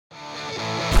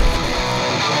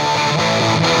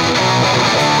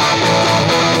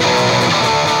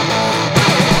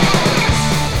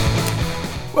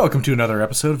Welcome to another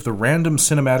episode of the Random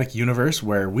Cinematic Universe,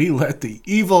 where we let the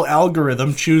evil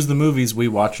algorithm choose the movies we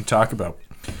watch and talk about.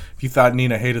 If you thought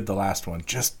Nina hated the last one,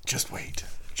 just wait.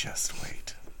 Just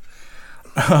wait.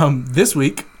 This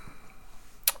week,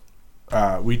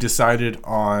 we decided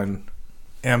on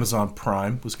Amazon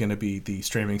Prime was going to be the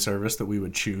streaming service that we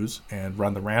would choose and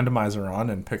run the randomizer on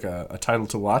and pick a title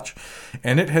to watch.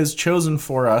 And it has chosen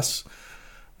for us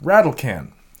Rattle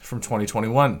Can from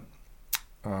 2021.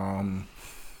 I'm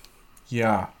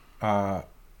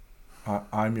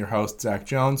your host, Zach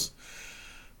Jones.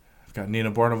 I've got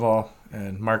Nina Bourneval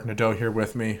and Marc Nadeau here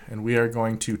with me, and we are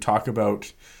going to talk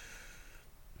about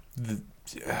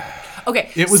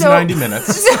it was 90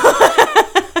 minutes.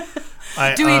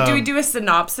 Do we do a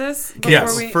synopsis before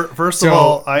yes. First of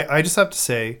all, I just have to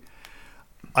say,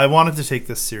 I wanted to take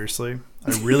this seriously.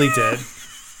 I really did.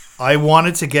 I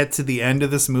wanted to get to the end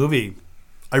of this movie.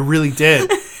 I really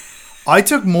did. I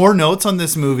took more notes on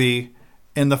this movie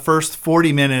in the first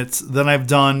 40 minutes than I've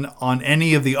done on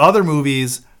any of the other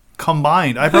movies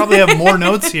combined. I probably have more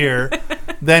notes here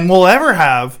than we'll ever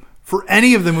have for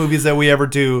any of the movies that we ever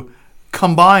do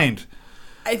combined.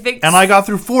 And I got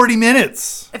through 40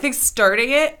 minutes. I think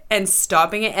starting it and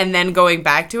stopping it and then going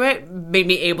back to it made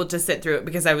me able to sit through it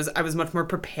because I was much more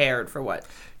prepared for what.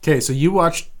 Okay, so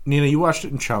Nina, you watched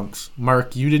it in chunks.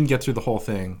 Marc, you didn't get through the whole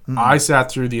thing. Mm-hmm. I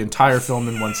sat through the entire film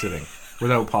in one sitting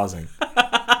without pausing.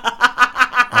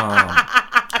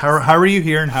 How are you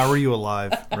here and how are you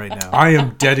alive right now? I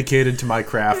am dedicated to my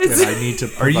craft and I need to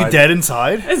provide... Are you dead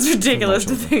inside? It's ridiculous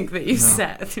to think that you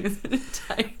sat through the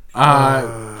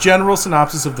entire... General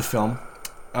synopsis of the film.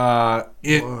 What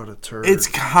a turd. It's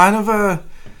kind of a...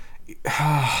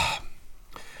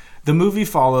 The movie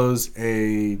follows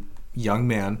a young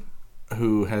man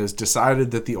who has decided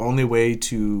that the only way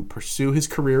to pursue his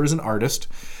career as an artist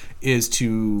is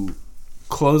to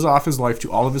close off his life to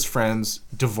all of his friends,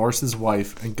 divorce his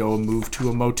wife, and go move to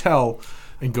a motel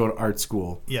and go to art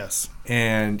school. Yes.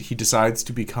 And he decides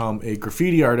to become a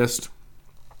graffiti artist,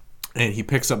 and he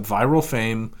picks up viral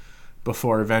fame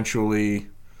before eventually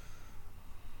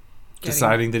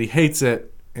deciding that he hates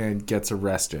it and gets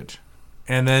arrested.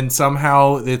 And then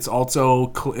somehow it's also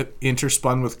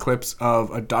interspun with clips of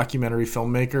a documentary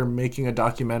filmmaker making a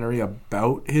documentary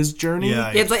about his journey.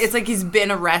 Yeah, it's like he's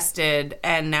been arrested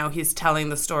and now he's telling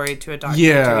the story to a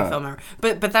documentary filmmaker.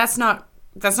 But that's not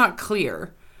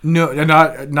clear. No,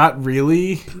 not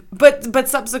really. But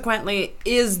subsequently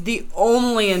is the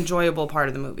only enjoyable part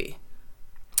of the movie.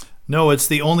 No, it's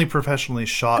the only professionally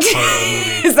shot part of the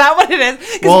movie. Is that what it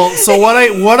is? Well, so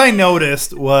what I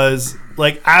noticed was,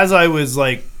 like, as I was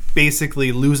like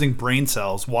basically losing brain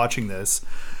cells watching this,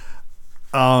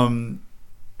 it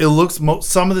looks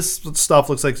some of this stuff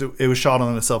looks like it was shot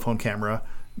on a cell phone camera.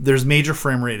 There's major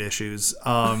frame rate issues.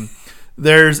 It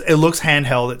looks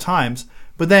handheld at times,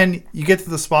 but then you get to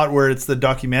the spot where it's the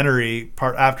documentary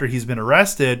part after he's been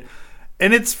arrested,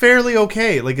 and it's fairly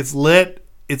okay. Like, it's lit.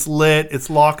 It's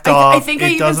locked off. I think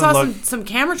I even saw some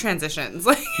camera transitions.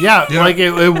 Yeah, like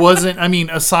it wasn't, I mean,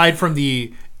 aside from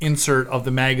the insert of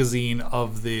the magazine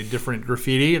of the different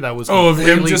graffiti, that was of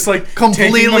him just like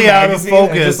completely out of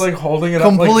focus. And just like holding it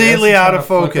completely up out of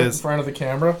focus. In front of the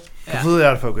camera. Yeah. Completely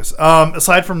out of focus.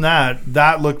 Aside from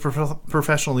that looked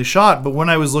professionally shot, but when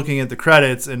I was looking at the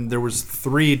credits and there was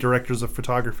 3 directors of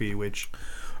photography, which...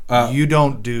 you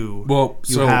don't do. Well,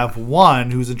 you have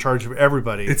one who's in charge of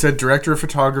everybody. It said director of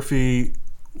photography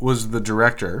was the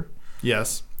director.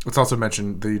 Yes. Let's also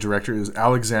mention the director is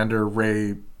Alexander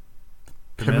Ray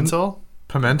Pimentel.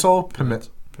 Pimentel.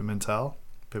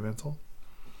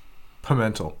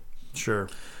 Sure.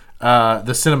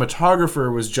 The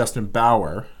cinematographer was Justin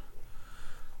Bauer,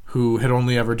 who had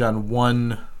only ever done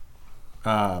one.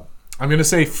 I'm going to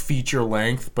say feature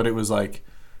length, but it was like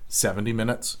 70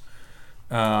 minutes.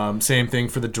 Same thing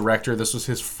for the director. This was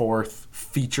his 4th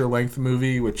feature-length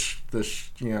movie, which a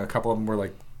couple of them were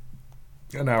like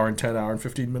an hour and 10, hour and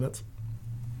 15 minutes.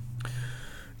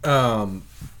 And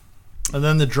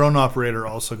then the drone operator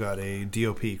also got a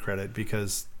DOP credit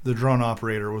because the drone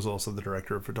operator was also the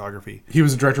director of photography. He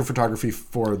was the director of photography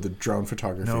for the drone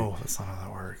photography. No, that's not how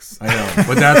that works. I know,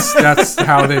 but that's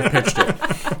how they pitched it.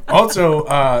 Also,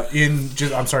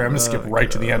 I'm sorry, I'm going to skip right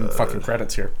to the end fucking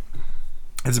credits here.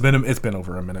 It's been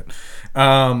over a minute.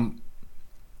 That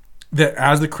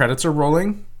as the credits are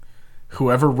rolling,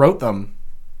 whoever wrote them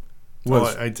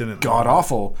was god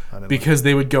awful because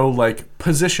they would go like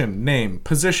position, name,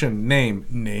 position, name,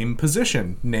 name,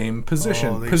 position, name,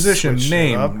 position, position,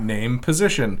 name,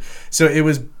 position. So it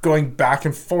was going back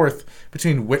and forth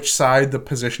between which side the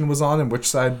position was on and which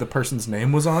side the person's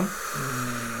name was on.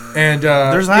 And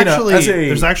there's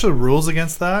actually rules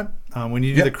against that. When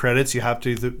you do the credits, you have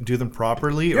to do them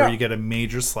properly, or you get a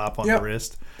major slap on the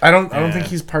wrist. I don't think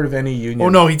he's part of any union. Oh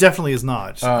no, he definitely is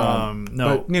not.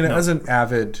 No, but, as an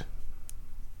avid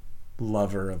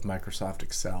lover of Microsoft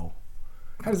Excel,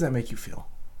 how does that make you feel?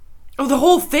 Oh, the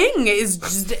whole thing is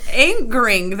just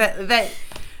angering that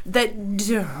that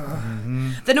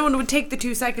no one would take the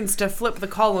 2 seconds to flip the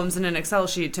columns in an Excel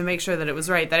sheet to make sure that it was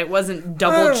right, that it wasn't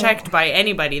double checked by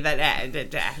anybody.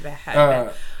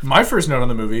 My first note on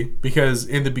the movie, because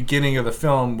in the beginning of the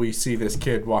film we see this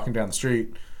kid walking down the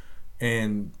street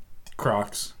in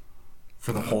Crocs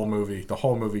for the whole movie. The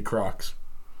whole movie Crocs.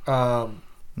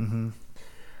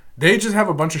 They just have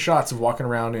a bunch of shots of walking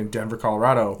around in Denver,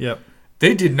 Colorado. Yep.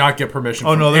 They did not get permission.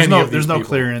 Oh no, there's no people.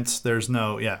 clearance. There's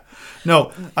no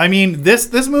no. I mean,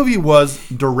 this movie was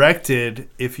directed,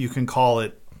 if you can call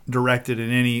it directed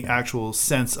in any actual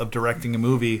sense of directing a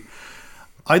movie.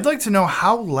 I'd like to know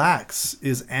how lax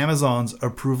is Amazon's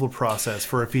approval process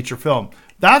for a feature film.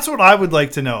 That's what I would like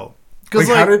to know. Because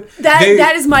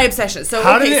that is my obsession. So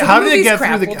how did it get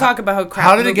through the? We'll talk about how crap.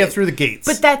 How did it get through the gates?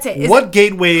 But that's it. What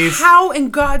gateways? How in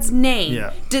God's name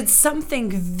did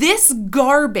something this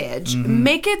garbage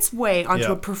make its way onto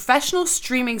a professional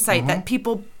streaming site that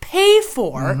people pay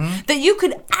for, that you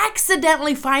could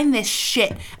accidentally find this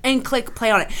shit and click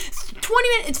play on it? 20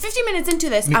 minutes, it's 15 minutes into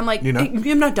this. I'm like,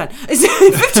 I'm not done.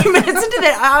 15 minutes into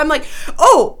that, I'm like,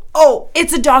 oh,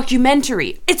 it's a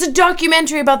documentary. It's a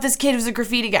documentary about this kid who's a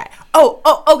graffiti guy.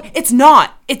 Oh, it's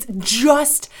not. It's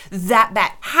just that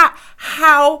bad.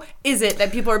 How is it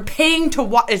that people are paying to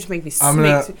watch? It just makes me I'm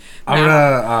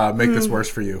gonna make this worse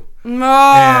for you.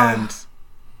 And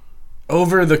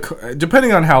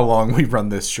depending on how long we run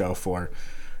this show for,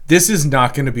 this is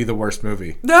not going to be the worst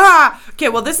movie. Okay,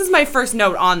 well, this is my first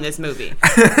note on this movie.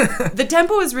 The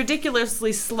tempo is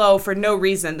ridiculously slow for no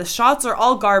reason. The shots are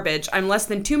all garbage. I'm less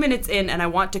than 2 minutes in and I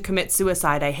want to commit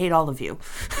suicide. I hate all of you.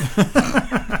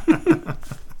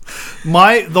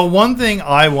 The one thing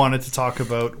I wanted to talk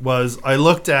about was I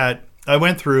went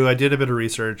through, I did a bit of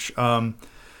research.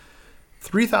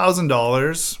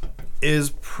 $3,000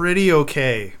 is pretty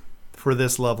okay for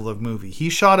this level of movie. He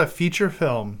shot a feature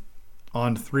film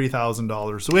on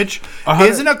 $3,000, which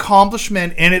is an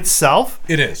accomplishment in itself.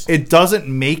 It is. It doesn't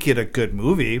make it a good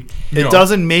movie. It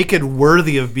doesn't make it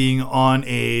worthy of being on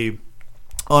a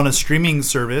streaming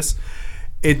service.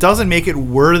 It doesn't make it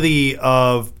worthy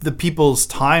of the people's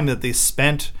time that they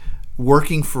spent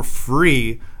working for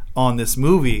free on this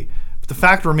movie. But the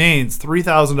fact remains,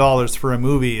 $3,000 for a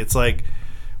movie, it's like,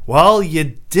 well,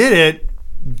 you did it.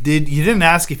 You didn't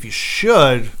ask if you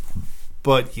should,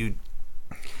 but you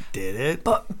did it.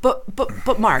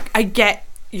 But Mark, I get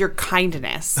your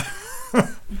kindness.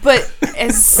 But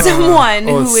as someone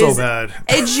who is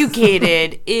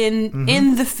educated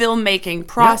in the filmmaking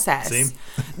process,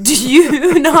 do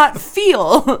you not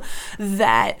feel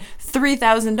that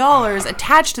 $3,000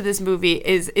 attached to this movie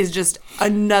is just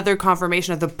another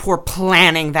confirmation of the poor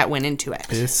planning that went into it?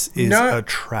 This is a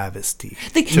travesty.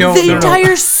 The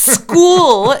entire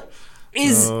school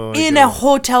is in a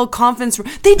hotel conference room.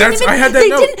 They didn't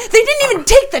even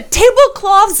take the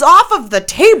tablecloths off of the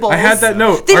tables. I had that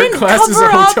note. They Art class is a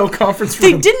hotel conference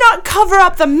room. They did not cover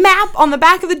up the map on the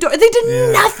back of the door. They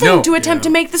did nothing to attempt to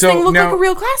make this thing look like a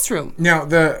real classroom. Now,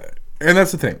 and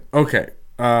that's the thing. Okay.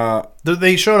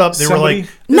 They showed up. They were like,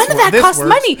 none of that costs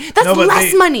money. That's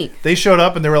less money. They showed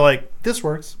up and they were like, this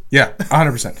works. Yeah,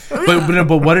 100%.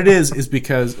 But what it is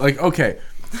because, like, okay,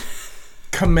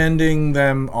 commending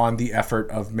them on the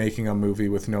effort of making a movie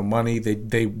with no money.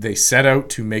 They set out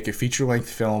to make a feature-length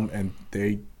film, and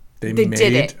they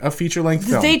made a feature-length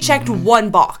film. They checked one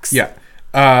box. Yeah.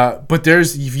 But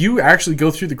if you actually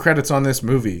go through the credits on this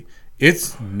movie,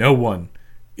 it's no one.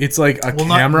 It's like a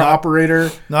camera operator.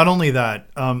 Not only that.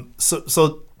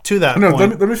 So to that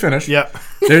point. Let me finish. Yeah.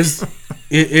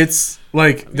 It's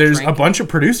like there's a bunch of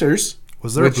producers.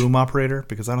 Was there a boom operator?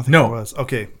 Because I don't think there was.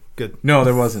 Okay, good. No,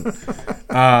 there wasn't.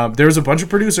 There was a bunch of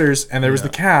producers, and there was the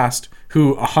cast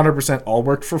who 100% all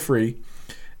worked for free.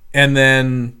 And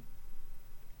then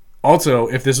also,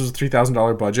 if this was a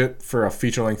 $3,000 budget for a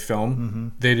feature-length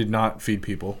film, they did not feed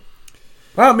people.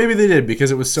 Well, maybe they did because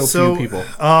it was so few people.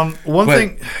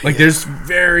 There's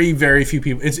very, very few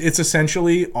people. It's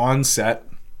essentially on set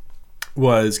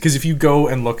because if you go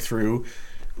and look through,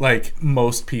 like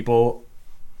most people,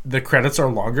 the credits are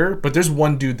longer, but there's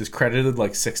one dude that's credited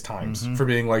like 6 times for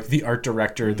being like the art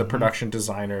director, the production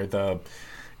designer,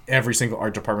 every single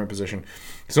art department position.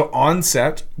 So on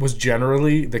set was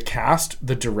generally the cast,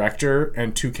 the director,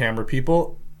 and 2 camera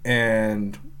people,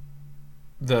 and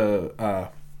the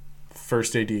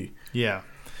first AD. Yeah.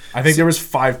 I think there was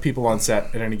 5 people on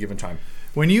set at any given time.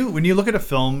 When you look at a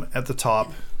film at the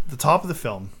top of the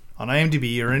film on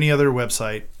IMDb or any other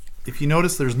website, if you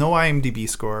notice there's no IMDb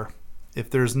score, if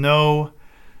there's no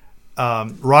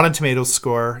Rotten Tomatoes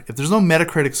score, if there's no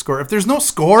Metacritic score, if there's no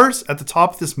scores at the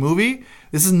top of this movie,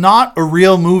 this is not a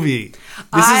real movie.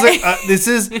 This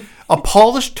is a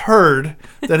polished turd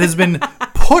that has been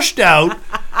pushed out,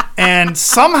 and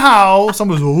somehow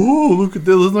someone's, oh, look at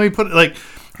this. Let me put it like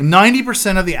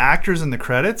 90% of the actors in the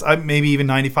credits, maybe even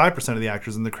 95% of the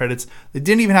actors in the credits, they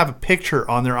didn't even have a picture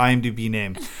on their IMDb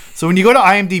name. So when you go to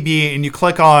IMDb and you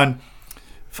click on,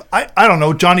 I don't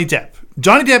know, Johnny Depp.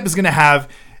 Johnny Depp is going to have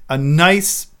a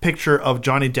nice picture of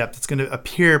Johnny Depp that's going to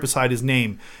appear beside his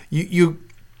name. You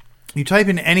type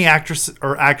in any actress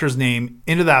or actor's name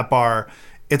into that bar,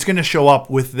 it's going to show up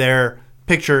with their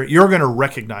picture. You're going to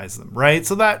recognize them, right?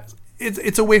 So that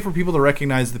it's a way for people to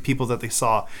recognize the people that they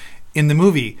saw in the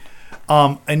movie.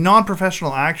 A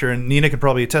non-professional actor, and Nina could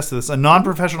probably attest to this, a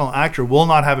non-professional actor will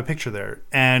not have a picture there.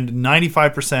 And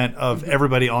 95% of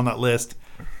everybody on that list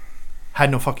had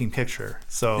no fucking picture.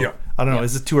 So yeah. I don't know. Yeah.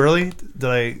 Is it too early?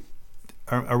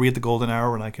 Are we at the golden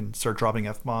hour when I can start dropping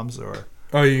F-bombs or?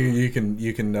 Oh, you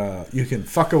can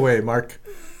fuck away, Mark.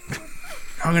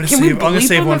 I'm gonna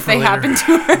save one for later. Happen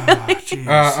too early?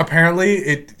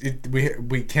 Apparently,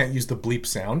 we can't use the bleep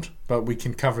sound, but we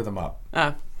can cover them up.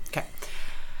 Oh, okay.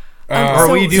 Or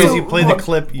what you do is you play the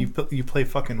clip, you play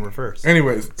fucking reverse.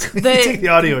 Anyways, you take the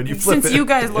audio and you flip it. Since you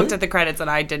guys looked at the credits and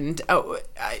I didn't,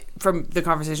 from the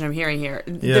conversation I'm hearing here,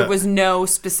 there was no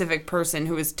specific person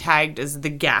who was tagged as the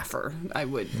gaffer. I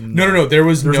would. No.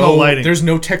 There's no lighting. There's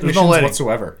no technicians no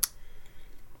whatsoever.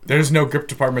 There's no grip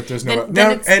department. There's no.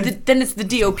 Then it's the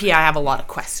DOP. I have a lot of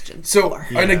questions. For.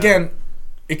 And again,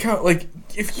 it kind of like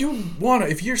if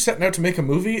you're setting out to make a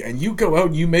movie and you go out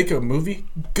and you make a movie,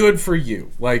 good for you.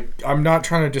 Like, I'm not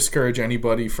trying to discourage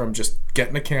anybody from just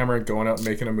getting a camera and going out and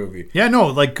making a movie. Yeah, no,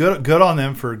 like good on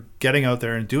them for getting out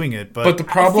there and doing it. But the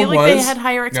problem I feel like they had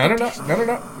higher expectations.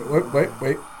 No.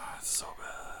 Wait. It's so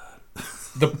bad.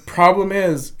 The problem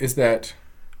is that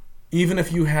even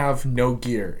if you have no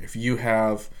gear, if you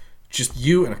have just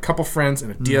you and a couple friends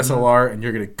and a DSLR, and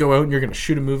you're going to go out and you're going to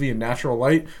shoot a movie in natural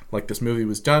light, like this movie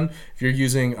was done. If you're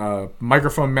using a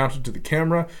microphone mounted to the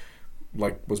camera,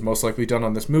 like was most likely done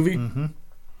on this movie,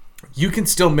 you can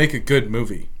still make a good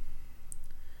movie.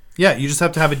 Yeah, you just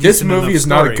have to have a decent enough story. This movie is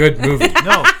not a good movie.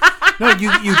 No,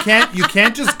 you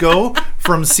can't just go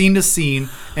from scene to scene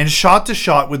and shot to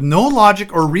shot with no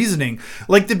logic or reasoning.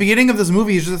 Like the beginning of this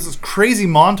movie is just this crazy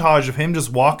montage of him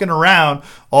just walking around.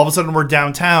 All of a sudden we're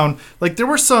downtown. Like there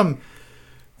were some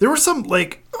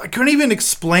like I couldn't even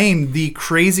explain the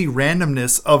crazy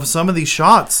randomness of some of these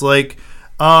shots. Like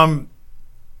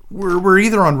we're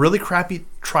either on really crappy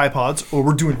tripods or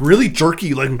we're doing really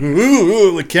jerky like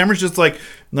camera's just like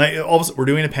all of a sudden we're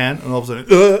doing a pan and all of a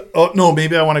sudden oh no,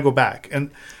 maybe I want to go back. And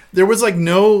there was like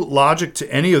no logic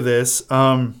to any of this.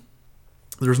 There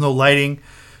was no lighting.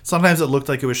 Sometimes it looked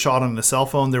like it was shot on a cell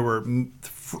phone. There were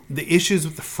the issues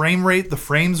with the frame rate. The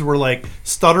frames were like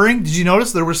stuttering. Did you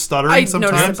notice there was stuttering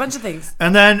sometimes? I noticed a bunch of things.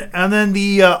 And then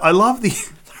the I love the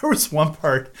there was one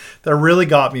part that really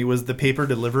got me was the paper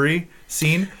delivery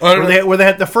scene where they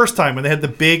had the first time when they had the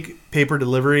big paper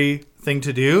delivery thing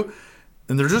to do,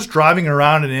 and they're just driving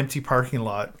around an empty parking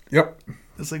lot. Yep.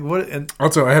 It's like what? And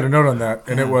also, I had a note on that,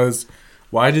 and it was,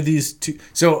 why did these two?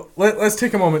 So let's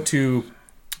take a moment to.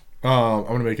 I'm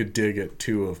going to make a dig at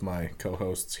two of my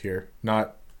co-hosts here,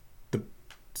 not the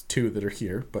two that are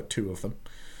here, but two of them.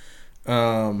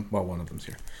 Well, one of them's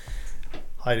here,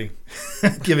 hiding,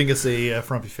 giving us a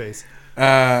frumpy face.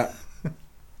 So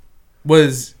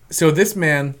this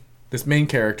main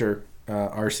character,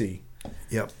 RC.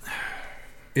 Yep.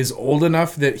 Is old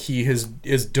enough that he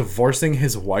is divorcing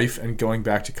his wife and going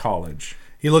back to college.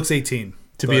 He looks 18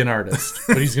 to be an artist,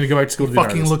 but he's going to go back to school to be an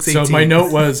artist. Looks 18. So my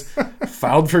note was,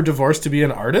 filed for divorce to be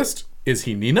an artist. Is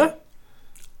he Nina?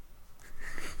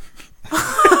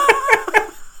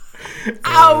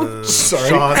 Ouch!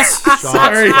 Sorry. Shots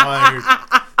fired.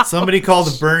 Somebody call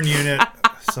the burn unit.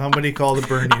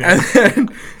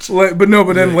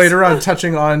 But then later on,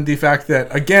 touching on the fact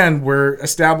that again we're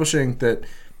establishing that.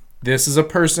 This is a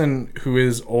person who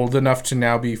is old enough to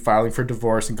now be filing for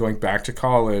divorce and going back to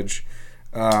college,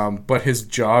 but his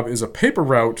job is a paper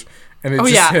route, and it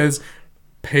says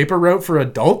paper route for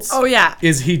adults. Oh yeah,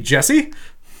 is he Jesse?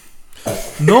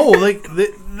 No, like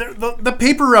the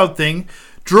paper route thing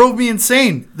drove me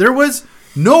insane. There was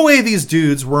No way these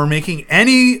dudes were making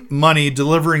any money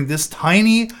delivering this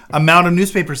tiny amount of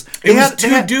newspapers. They had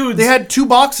two dudes. They had 2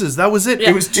 boxes. That was it. Yeah.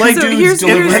 It was two dudes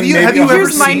delivering. Have you ever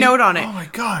seen my note on it? Oh my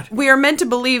God. We are meant to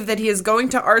believe that he is going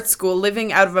to art school,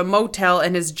 living out of a motel,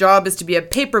 and his job is to be a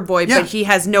paper boy, but he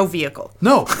has no vehicle.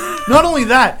 No. Not only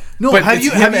that. No, but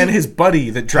it's him and his buddy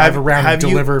that drive around and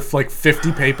deliver like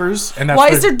 50 papers. And that's why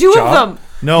is there 2 of them?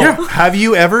 No. Yeah. Have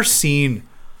you ever seen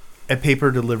a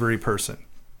paper delivery person?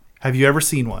 Have you ever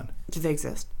seen one? Do they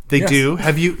exist? They do.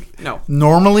 Have you? No.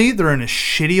 Normally, they're in a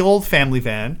shitty old family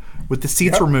van with the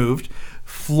seats removed,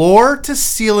 floor to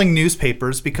ceiling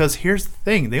newspapers, because here's the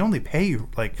thing. They only pay you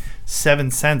like 7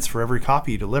 cents for every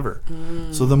copy you deliver.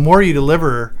 So the more you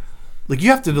deliver, like you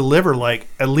have to deliver like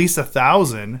at least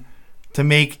 1,000 to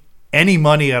make any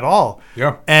money at all.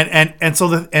 Yeah. And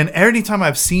so every time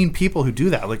I've seen people who do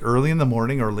that, like early in the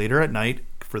morning or later at night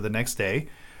for the next day,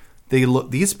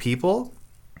 these people,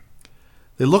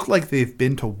 they look like they've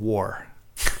been to war.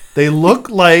 They look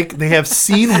like they have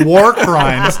seen war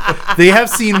crimes. They have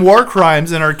seen war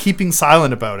crimes and are keeping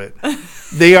silent about it.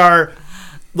 They are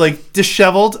like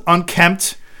disheveled,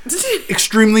 unkempt,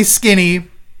 extremely skinny,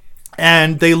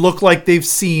 and they look like they've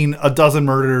seen a dozen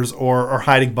murders or are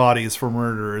hiding bodies for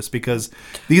murderers, because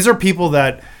these are people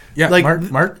that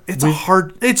like Mark, it's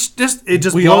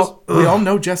we all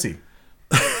know Jesse.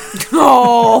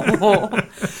 Oh.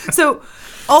 So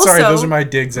also, sorry, those are my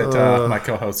digs at my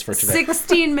co-hosts for today.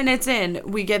 16 minutes in,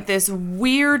 we get this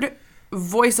weird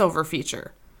voiceover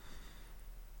feature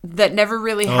that never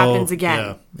really happens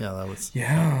again. Yeah, that was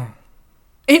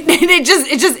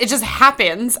It just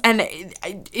happens, and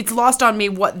it's lost on me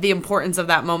what the importance of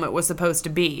that moment was supposed to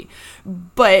be.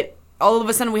 But all of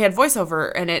a sudden, we had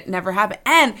voiceover, and it never happened.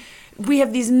 And we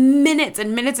have these minutes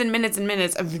and minutes and minutes and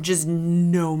minutes of just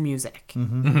no music.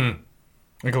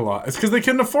 Like a lot. It's because they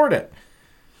couldn't afford it.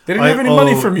 They didn't have any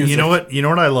money for music. You know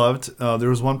what I loved? There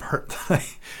was one part that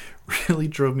really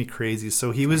drove me crazy. So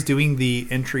he was doing the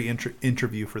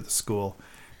interview for the school.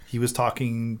 He was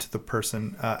talking to the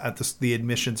person at the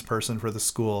admissions person for the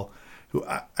school, who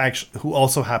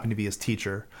also happened to be his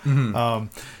teacher.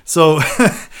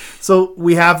 So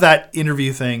we have that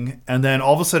interview thing, and then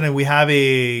all of a sudden we have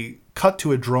a cut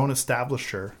to a drone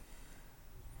establisher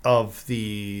of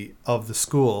the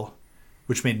school,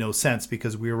 which made no sense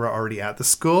because we were already at the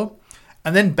school,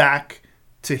 and then back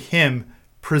to him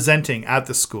presenting at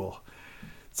the school.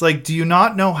 It's like, do you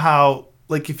not know how,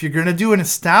 like, if you're going to do an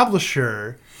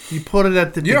establisher, you put it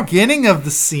at the beginning of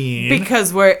the scene,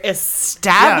 because we're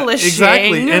establishing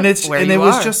exactly, and it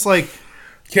was just like,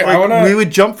 we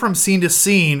would jump from scene to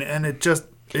scene, and it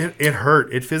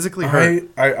hurt. It physically hurt.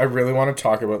 I really want to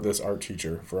talk about this art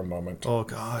teacher for a moment. Oh,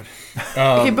 God.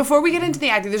 Okay, before we get into the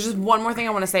acting, there's just one more thing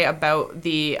I want to say about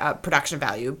the production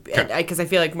value, because I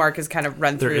feel like Mark has kind of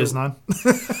run through. There is none?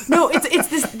 No,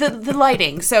 it's the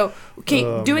lighting. So,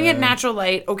 doing it natural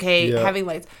light, having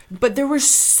lights. But there were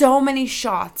so many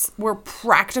shots where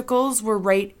practicals were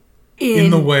right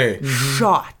in the way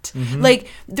shot. Like,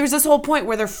 there's this whole point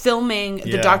where they're filming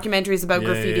the documentaries about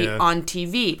graffiti on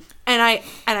TV. And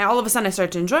I all of a sudden I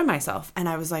started to enjoy myself, and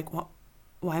I was like, well,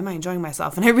 why am I enjoying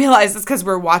myself? And I realized it's because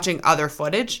we're watching other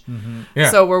footage.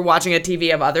 So we're watching a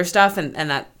TV of other stuff, and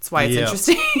that's why it's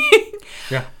interesting.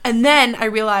 And then I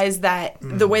realized that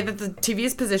the way that the TV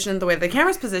is positioned, the way the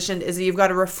camera's positioned, is that you've got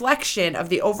a reflection of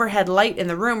the overhead light in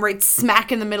the room right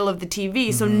smack in the middle of the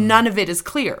TV, so none of it is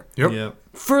clear.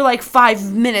 For like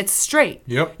 5 minutes straight.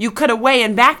 You cut away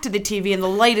and back to the TV, and the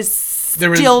light is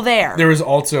still there. There is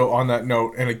also, on that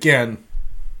note, and again,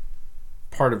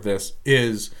 part of this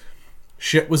is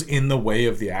shit was in the way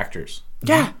of the actors.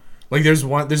 Like there's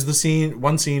one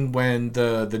scene when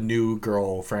the new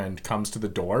girlfriend comes to the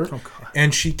door,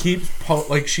 and she keeps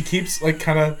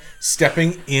kind of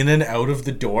stepping in and out of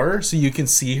the door, so you can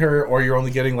see her, or you're only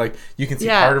getting you can see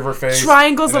part of her face.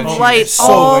 Triangles of light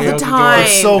all the time.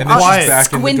 It's so quiet.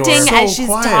 Squinting as she's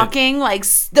talking, like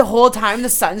the whole time the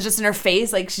sun's just in her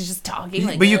face, like she's just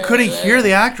talking. But you couldn't hear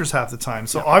the actors half the time,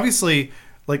 so obviously,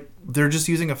 like, they're just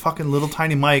using a fucking little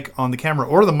tiny mic on the camera,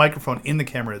 or the microphone in the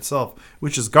camera itself,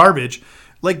 which is garbage.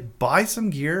 Like, buy some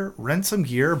gear, rent some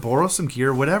gear, borrow some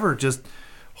gear, whatever. Just,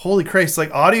 holy Christ.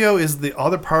 Like, audio is the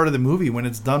other part of the movie. When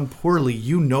it's done poorly,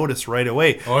 you notice right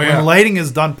away. When lighting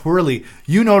is done poorly,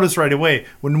 you notice right away.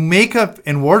 When makeup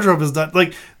and wardrobe is done,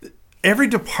 like, every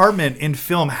department in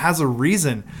film has a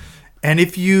reason. And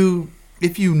if you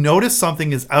notice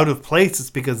something is out of place, it's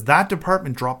because that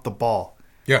department dropped the ball.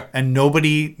 And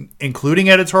nobody, including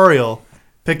editorial,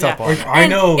 picked up on it. I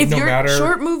know, if your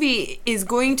short movie is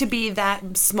going to be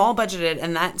that small budgeted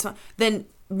and then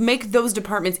make those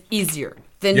departments easier.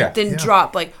 Then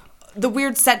drop, like, the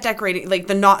weird set decorating, like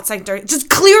the not set decorating. Just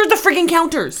clear the freaking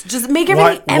counters. Just make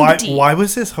everything empty. Why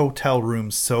was this hotel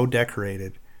room so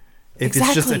decorated? If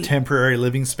it's just a temporary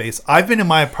living space. I've been in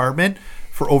my apartment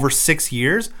for over 6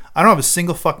 years. I don't have a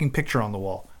single fucking picture on the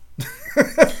wall.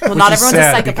 Well, not everyone's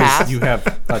a psychopath. You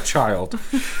have a child.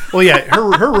 Well, yeah,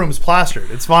 her room's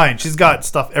plastered. It's fine. She's got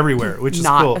stuff everywhere, which is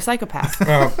cool. Not a psychopath.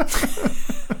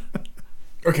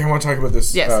 Okay, I want to talk about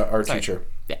this art teacher.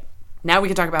 Yeah. Now we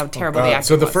can talk about how terrible the acting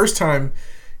So the was. first time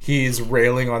he's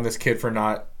railing on this kid for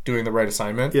not doing the right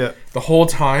assignment. Yeah. The whole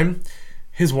time,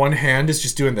 his one hand is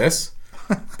just doing this.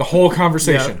 The whole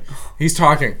conversation. Yeah. He's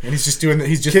talking and he's just doing that.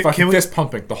 He's just fucking fist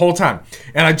pumping the whole time.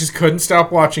 And I just couldn't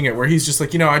stop watching it where he's just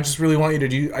like, I just really want you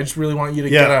to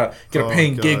get a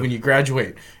paying gig when you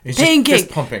graduate. And he's paying just gig.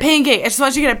 fist pumping. Paying gig. I just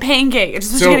want you to get a paying gig. I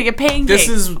just want you to get a paying gig.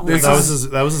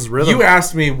 That was his rhythm. You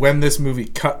asked me when this movie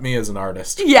cut me as an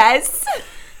artist. Yes.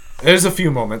 There's a few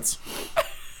moments.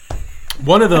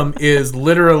 One of them is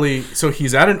literally, so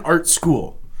he's at an art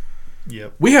school.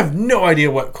 Yep. We have no idea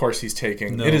what course he's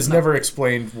taking. It is never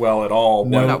explained well at all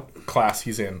what class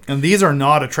he's in. And these are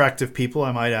not attractive people,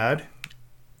 I might add.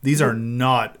 These are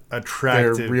not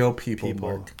attractive. They're real people.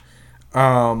 Mark.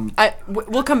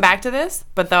 We'll come back to this,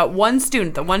 but the one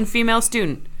female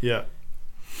student,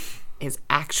 is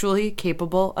actually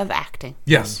capable of acting.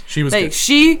 Yes, she was. Like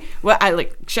good.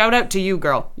 Shout out to you,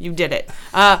 girl. You did it.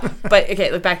 But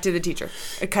okay, look back to the teacher,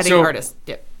 a cutting artist.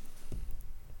 Yep.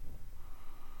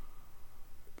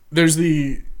 There's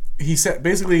he said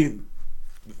basically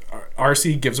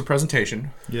RC gives a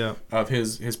presentation of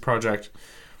his project,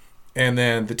 and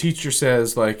then the teacher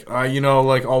says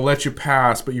I'll let you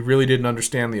pass, but you really didn't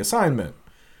understand the assignment,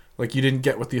 like you didn't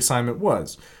get what the assignment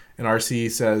was. And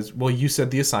RC says, well, you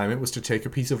said the assignment was to take a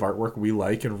piece of artwork we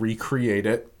like and recreate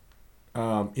it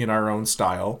in our own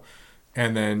style,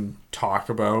 and then talk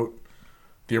about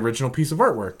the original piece of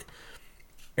artwork.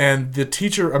 And the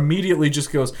teacher immediately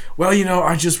just goes, well,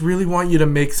 I just really want you to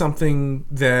make something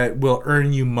that will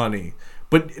earn you money.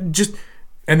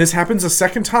 And this happens a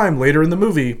second time later in the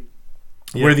movie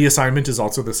where the assignment is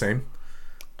also the same.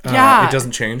 It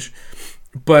doesn't change.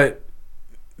 But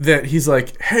that he's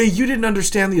like, hey, you didn't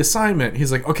understand the assignment.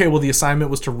 He's like, okay, well, the assignment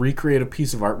was to recreate a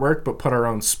piece of artwork, but put our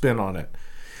own spin on it.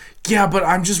 Yeah, but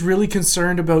I'm just really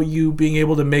concerned about you being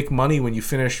able to make money when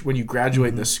you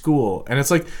graduate this school. And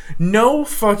it's like, no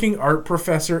fucking art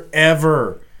professor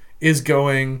ever is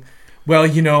going, well,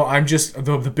 I'm just,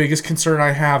 the biggest concern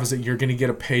I have is that you're going to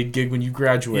get a paid gig when you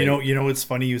graduate. It's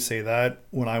funny you say that.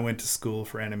 When I went to school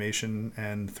for animation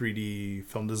and 3D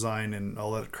film design and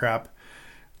all that crap,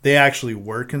 they actually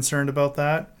were concerned about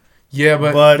that. Yeah,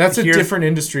 but that's a different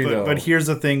industry, though. But here's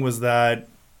the thing was that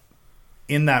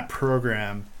in that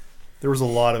program, there was a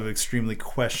lot of extremely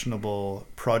questionable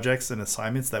projects and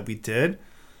assignments that we did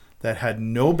that had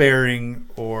no bearing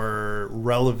or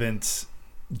relevant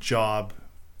job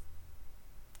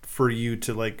for you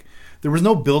to there was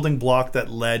no building block that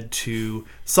led to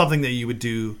something that you would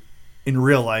do in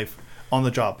real life on the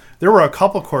job. There were a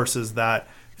couple courses that,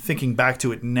 thinking back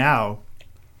to it now,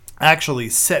 actually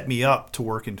set me up to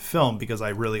work in film because I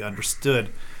really understood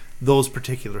those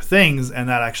particular things, and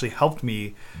that actually helped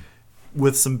me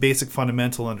with some basic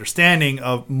fundamental understanding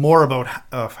of more about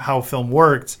how film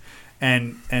worked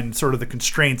and sort of the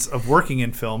constraints of working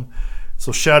in film.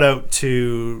 So shout out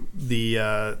to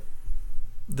the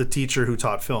teacher who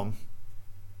taught film,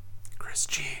 Chris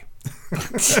G.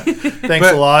 Thanks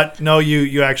a lot. No,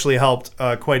 you actually helped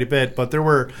quite a bit, but there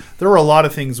were a lot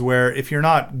of things where if you're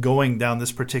not going down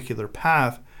this particular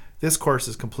path, this course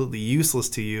is completely useless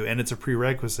to you, and it's a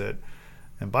prerequisite.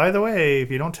 And by the way, if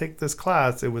you don't take this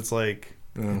class, it was like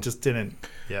it just didn't.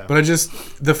 Yeah. But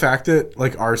the fact that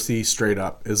RC straight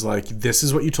up is like, this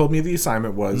is what you told me the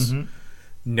assignment was. Mm-hmm.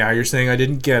 Now you're saying I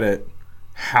didn't get it.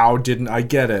 How didn't I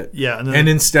get it? Yeah. And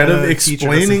instead of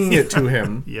explaining it to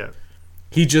him,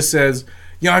 he just says,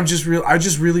 "Yeah, I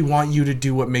just really want you to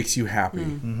do what makes you happy."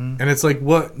 Mm-hmm. And it's like,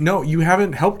 what? No, you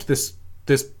haven't helped this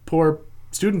poor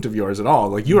student of yours at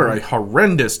all. You are a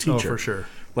horrendous teacher. Oh, for sure.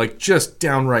 Just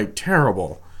downright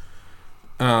terrible.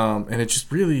 And it just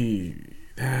really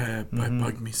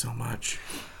bugged me so much.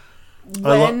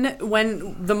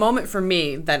 When the moment for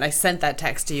me that I sent that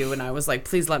text to you and I was like,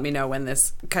 please let me know when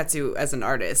this cuts you as an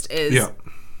artist, is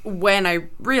when I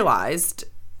realized,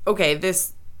 okay, it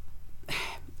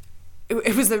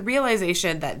was the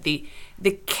realization that the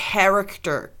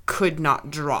character could not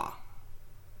draw.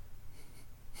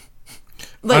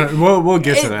 We'll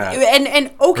get to that. And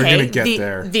okay, we're gonna get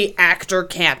there. The actor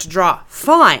can't draw.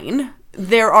 Fine.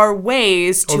 There are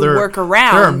ways to work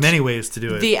around. There are many ways to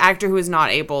do it. The actor who is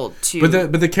not able to.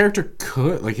 But the character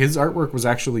could. His artwork was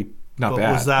actually not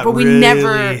bad. Was that but we really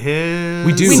never his?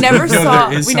 We do. We never No, saw.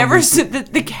 there is We some never reason. saw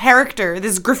the character.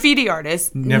 This graffiti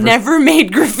artist Never- never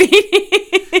made graffiti.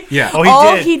 Yeah. Oh,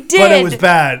 All he he did, but it did was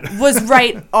bad. was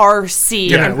write RC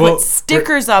Yeah, and well, put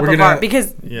stickers we're up of gonna- art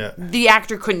because Yeah. the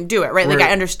actor couldn't do it, right? Like, We're-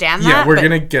 I understand that. Yeah, we're but,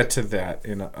 gonna get to that.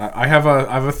 I have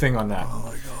a thing on that. Oh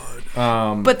my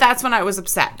god. But that's when I was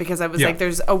upset because I was Yeah. like,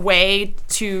 there's a way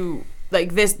to.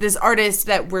 Like this artist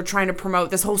that we're trying to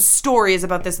promote, this whole story is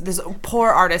about this poor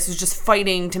artist who's just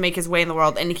fighting to make his way in the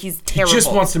world, and he's terrible. He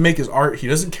just wants to make his art. He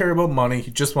doesn't care about money.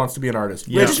 He just wants to be an artist.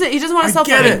 Yeah. He doesn't want a I cell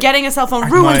get phone, it. and getting a cell phone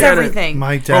ruins get it. everything.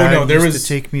 My dad no, there used was- to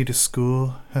take me to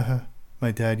school.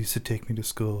 My dad used to take me to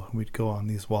school, and we'd go on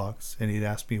these walks, and he'd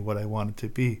ask me what I wanted to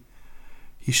be.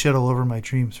 He shit all over my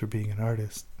dreams for being an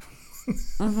artist.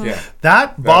 Yeah.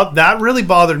 That really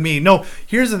bothered me. No,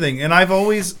 here's the thing, and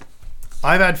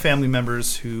I've had family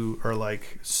members who are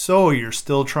like, so you're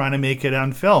still trying to make it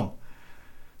on film.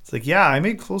 It's like, yeah, I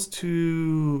made close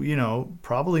to,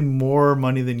 probably more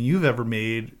money than you've ever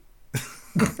made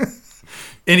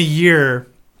in a year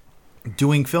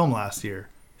doing film last year.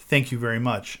 Thank you very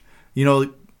much. A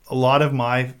lot of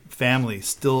my family,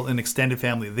 still an extended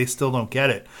family, they still don't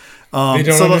get it. They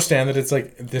don't understand that it's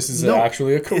like, this is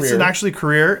actually a career. It's an actually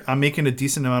career. I'm making a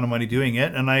decent amount of money doing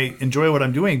it, and I enjoy what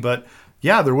I'm doing, but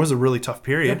yeah, there was a really tough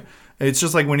period. Yeah. It's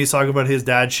just like when he's talking about his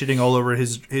dad shitting all over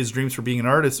his dreams for being an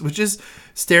artist, which is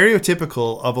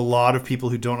stereotypical of a lot of people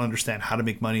who don't understand how to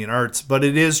make money in arts, but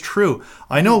it is true.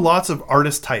 I know lots of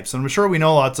artist types, and I'm sure we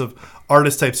know lots of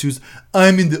artist types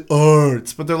I'm in the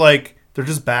arts, but they're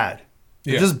just bad.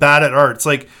 They're just bad at arts.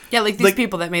 Like these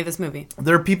people that made this movie.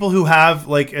 There are people who have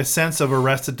like a sense of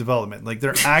arrested development. Like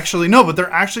they're actually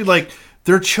like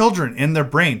they're children in their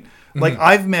brain. Like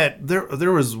I've met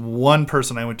there was one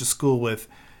person I went to school with.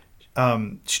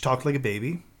 She talked like a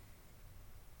baby.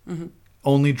 Mm-hmm.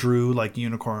 Only drew like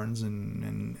unicorns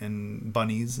and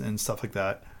bunnies and stuff like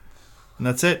that, and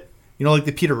that's it. Like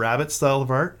the Peter Rabbit style of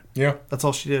art. Yeah, that's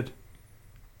all she did.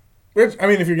 Which, I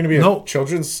mean, if you're going to be a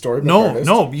children's storybook artist.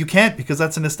 No, you can't, because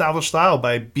that's an established style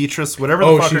by Beatrice, whatever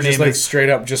the fuck her name is. Straight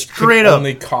up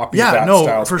only copy that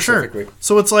style for specifically. Sure.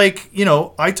 So it's like,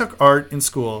 I took art in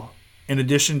school in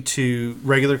addition to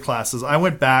regular classes. I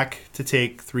went back to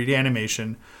take 3D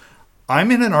animation. I'm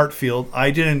in an art field.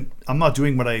 I'm not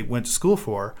doing what I went to school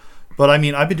for, but I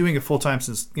mean, I've been doing it full time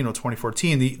since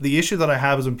 2014. The issue that I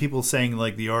have is when people saying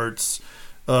like the arts,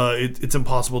 it's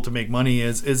impossible to make money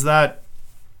is that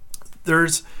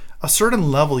there's a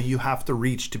certain level you have to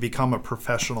reach to become a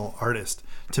professional artist,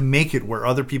 to make it where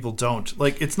other people don't.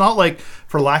 Like, it's not like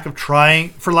for lack of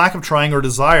trying or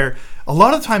desire. A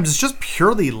lot of times it's just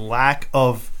purely lack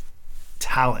of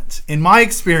talent. In my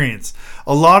experience,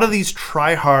 a lot of these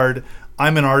try hard,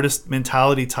 I'm an artist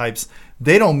mentality types,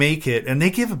 they don't make it, and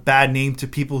they give a bad name to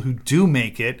people who do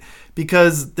make it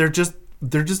because they're just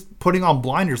putting on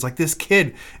blinders. Like this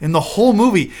kid in the whole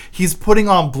movie, he's putting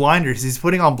on blinders,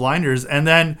 and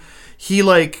then he,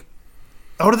 like,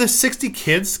 out of the 60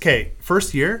 kids,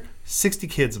 first year, 60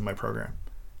 kids in my program,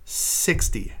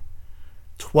 60,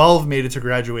 12 made it to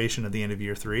graduation at the end of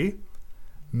year 3.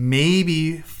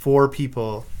 Maybe 4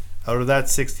 people out of that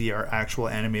 60 are actual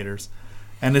animators.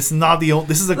 And it's not the only.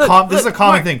 This is a common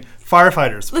Marc, thing.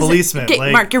 Firefighters, policemen.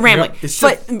 Okay, Marc, you're rambling. But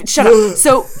shut up.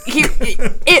 So here,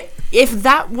 if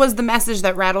that was the message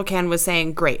that Rattle Can was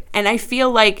saying, great. And I feel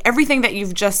like everything that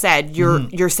you've just said,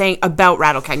 you're saying about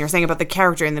Rattle Can. You're saying about the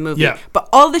character in the movie. Yeah. But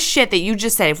all the shit that you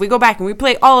just said, if we go back and we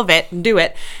play all of it and do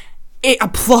it, it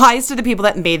applies to the people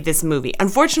that made this movie.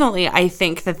 Unfortunately, I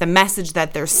think that the message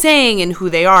that they're saying and who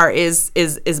they are is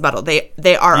muddled. They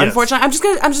are, yes. Unfortunately.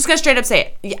 I'm just gonna straight up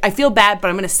say it. I feel bad, but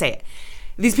I'm gonna say it.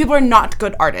 These people are not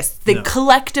good artists. They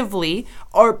collectively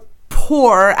are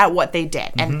poor at what they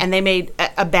did, and they made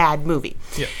a bad movie.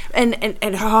 Yeah. And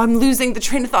I'm losing the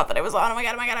train of thought that I was on. Oh my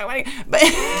god.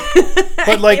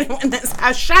 But like,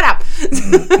 shut up.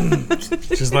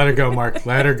 Just let her go, Marc.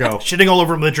 Let her go. Shitting all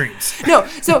over my dreams. No.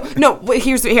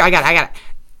 Here I got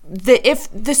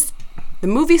it. The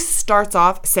movie starts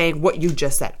off saying what you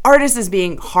just said. Artist is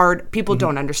being hard. People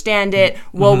don't understand it.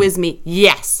 Woe is me.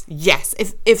 Yes.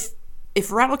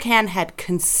 If Rattle Can had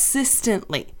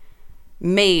consistently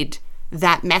made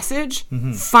that message,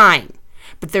 fine.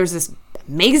 But there's this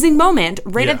amazing moment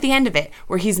right at the end of it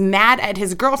where he's mad at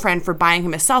his girlfriend for buying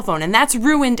him a cell phone, and that's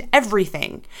ruined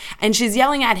everything. And she's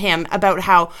yelling at him about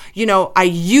how, I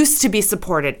used to be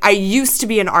supported. I used to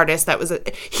be an artist.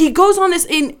 He goes on this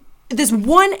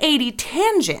 180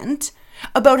 tangent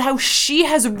about how she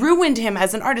has ruined him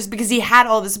as an artist because he had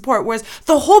all the support, whereas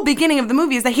the whole beginning of the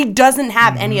movie is that he doesn't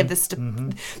have any of this.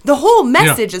 The whole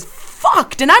message is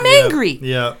fucked, and I'm angry.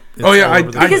 Yeah. Oh, yeah,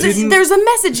 Because there's a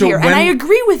message here, and I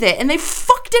agree with it, and they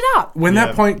fucked it up. When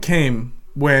that point came,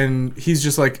 when he's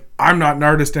just like, I'm not an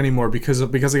artist anymore because I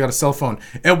got a cell phone.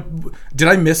 Did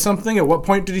I miss something? At what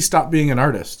point did he stop being an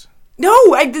artist? No,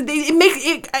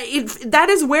 that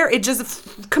is where it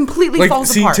just completely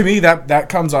falls apart. To me, that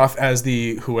comes off as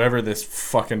whoever this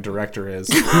fucking director is,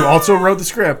 who also wrote the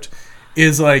script,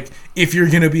 is like, if you're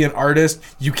going to be an artist,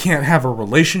 you can't have a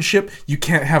relationship, you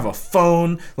can't have a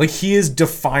phone. Like, he is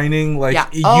defining, like,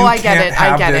 you can't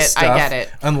have this stuff. I get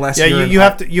it. Unless you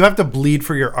have to bleed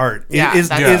for your art. Yeah, is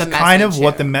kind of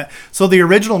what so the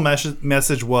original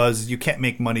message was, you can't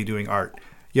make money doing art.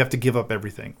 You have to give up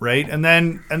everything, right? And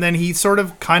then he sort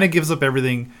of kind of gives up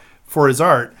everything for his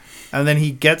art, and then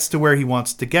he gets to where he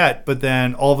wants to get, but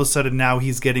then all of a sudden now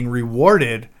he's getting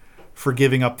rewarded for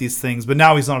giving up these things, but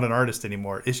now he's not an artist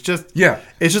anymore. It's just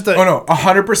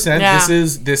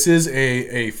 100%. This is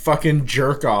a fucking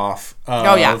jerk off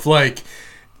of like,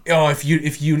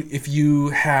 if you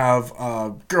have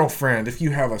a girlfriend, if you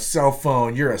have a cell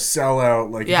phone, you're a sellout.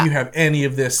 Like, if you have any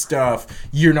of this stuff,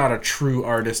 you're not a true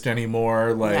artist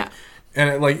anymore. Like,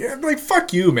 and like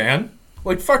fuck you, man.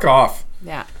 Like, fuck off.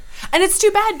 Yeah. And it's too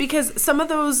bad because some of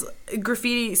those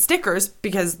graffiti stickers,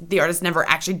 because the artist never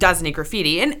actually does any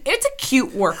graffiti, and it's a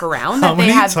cute workaround. How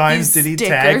many times did he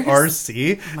tag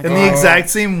RC in the exact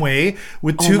same way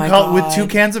with two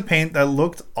cans of paint that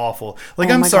looked awful? Like,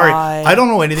 I'm sorry, I don't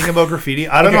know anything about graffiti.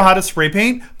 I don't know how to spray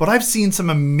paint, but I've seen some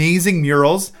amazing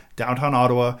murals downtown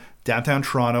Ottawa, downtown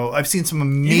Toronto. I've seen some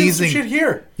amazing shit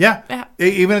here. Yeah.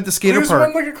 Even at the skater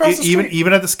park. Like across the street.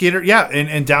 Even at the skater,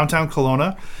 in downtown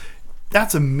Kelowna.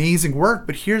 That's amazing work,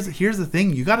 but here's the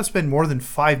thing: you got to spend more than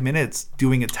 5 minutes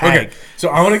doing a tag. Okay, so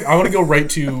I want to go right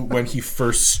to when he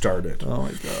first started. Oh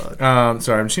my god!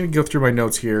 Sorry, I'm just gonna go through my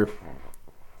notes here.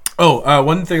 Oh,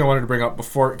 one thing I wanted to bring up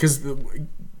before, because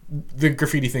the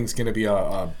graffiti thing's gonna be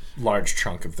a large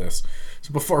chunk of this.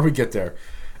 So before we get there,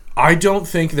 I don't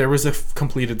think there was a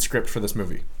completed script for this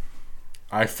movie.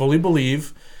 I fully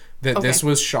believe that this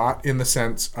was shot in the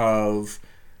sense of,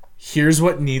 here's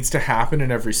what needs to happen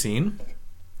in every scene.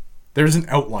 There's an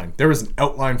outline. There was an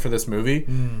outline for this movie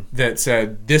that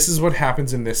said, this is what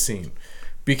happens in this scene.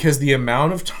 Because the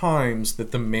amount of times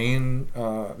that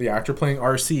the actor playing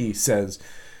RC says,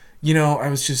 I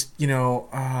was just,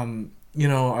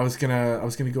 I was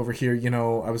gonna go over here,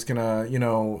 I was gonna,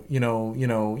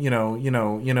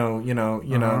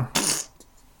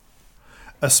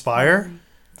 Aspire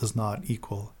does not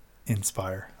equal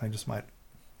inspire. I just might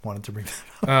wanted to bring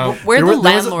that up. Where'd the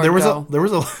landlord go?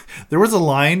 There was a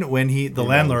line when the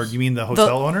landlord, you mean the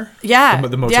hotel owner? Yeah.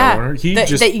 The motel owner.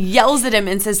 That yells at him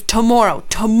and says, tomorrow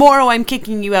I'm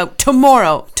kicking you out.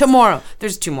 Tomorrow.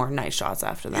 There's 2 more nice shots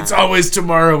after that. It's always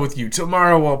tomorrow with you.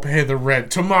 Tomorrow I'll pay the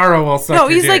rent. Tomorrow I'll suck your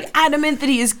he's dick. like adamant that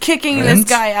he is kicking this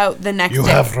guy out the next day. You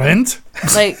have rent?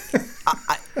 Like,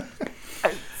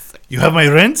 you have my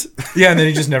rent? Yeah, and then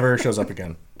he just never shows up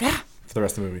again. Yeah. For the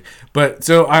rest of the movie. But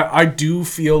so I do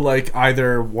feel like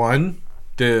either one,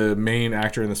 the main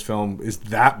actor in this film is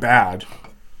that bad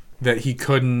that he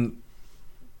couldn't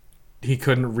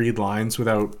read lines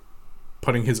without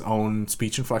putting his own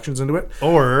speech inflections into it,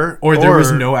 or there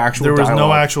was no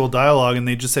actual dialogue and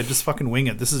they just said, just fucking wing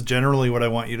it. This is generally what I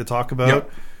want you to talk about.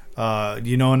 Yep.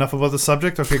 You know enough about the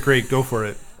subject? Okay, great, go for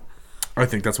it. I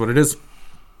think that's what it is.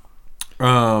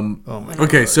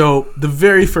 Okay, so the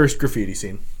very first graffiti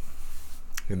scene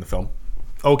in the film.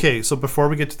 Okay, so before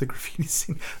we get to the graffiti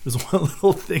scene, there's one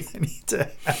little thing I need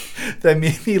to add that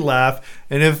made me laugh.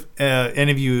 And if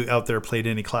any of you out there played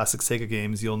any classic Sega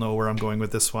games, you'll know where I'm going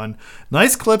with this one.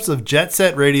 Nice clips of Jet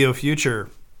Set Radio Future,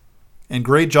 and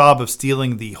great job of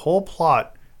stealing the whole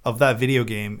plot of that video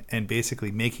game and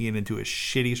basically making it into a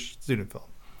shitty student film.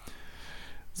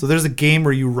 So there's a game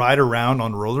where you ride around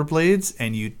on rollerblades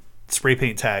and you spray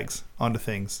paint tags onto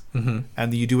things,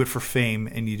 and you do it for fame,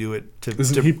 and you do it to.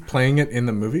 Isn't he playing it in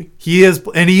the movie? He is,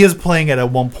 and he is playing it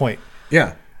at one point.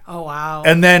 Yeah. Oh wow!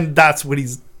 And then that's what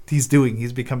he's doing.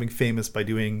 He's becoming famous by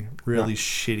doing really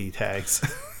shitty tags.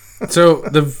 So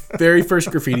the very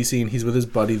first graffiti scene, he's with his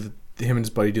buddy. Him and his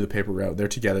buddy do the paper route. They're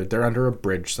together. They're under a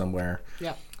bridge somewhere.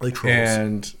 Yeah. Like trolls.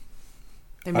 And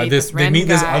they meet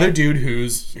this other dude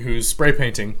who's spray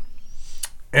painting.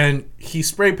 And he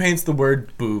spray paints the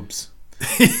word boobs.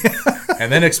 And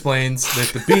then explains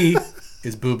that the B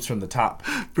is boobs from the top.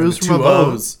 Boobs and the from two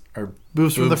above. O's are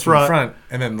boobs from the front.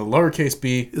 And then the lowercase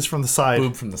b is from the side.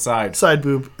 Boob from the side. Side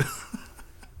boob.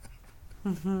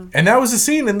 And that was a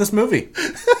scene in this movie.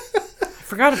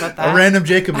 forgot about that. A random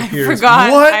Jacob appears.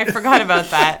 I forgot about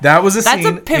that. That was a scene.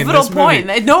 That's a pivotal point.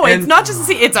 Movie. No, it's not just a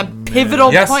scene. It's a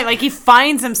pivotal point. Like, he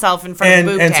finds himself in front of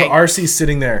Bootleg. And so RC's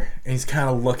sitting there, and he's kind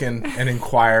of looking and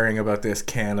inquiring about this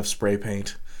can of spray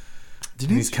paint. And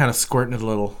he's kind of squirting it a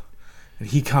little. And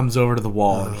he comes over to the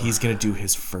wall, and he's going to do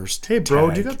his first Hey, bro,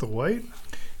 tag. do you got the white?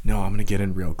 No, I'm going to get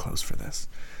in real close for this.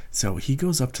 So he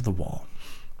goes up to the wall.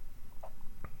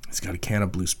 He's got a can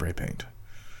of blue spray paint.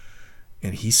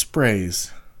 And he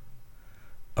sprays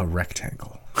a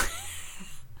rectangle.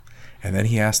 And then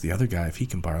he asks the other guy if he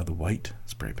can borrow the white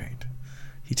spray paint.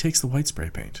 He takes the white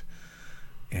spray paint.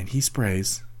 And he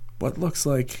sprays what looks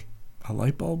like a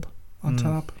light bulb on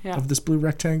top of this blue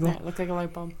rectangle. Yeah, it looked like a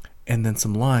light bulb. And then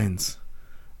some lines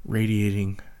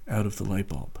radiating out of the light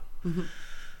bulb. Mm-hmm.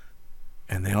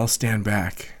 And they all stand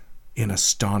back in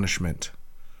astonishment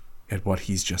at what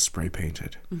he's just spray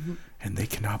painted. Mm-hmm. And they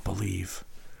cannot believe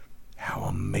how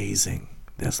amazing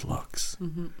this looks.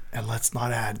 Mm-hmm. And let's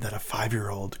not add that a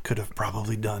 5-year-old could have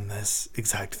probably done this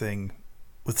exact thing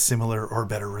with similar or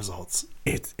better results.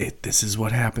 This is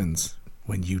what happens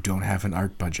when you don't have an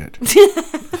art budget.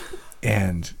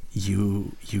 And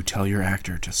you tell your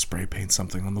actor to spray paint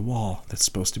something on the wall that's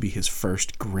supposed to be his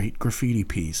first great graffiti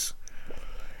piece.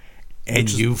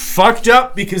 And you fucked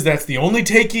up because that's the only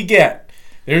take you get.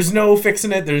 There's no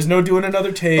fixing it. There's no doing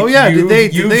another take. Oh yeah, you've they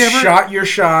ever shot your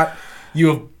shot. You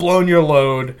have blown your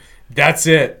load. That's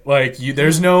it. Like,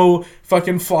 there's no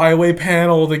fucking flyaway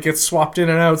panel that gets swapped in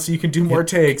and out so you can do more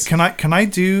takes. Can I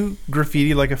do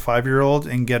graffiti like a 5-year-old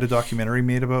and get a documentary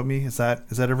made about me? Is that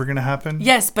ever going to happen?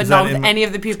 Yes, but not with any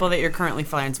of the people that you're currently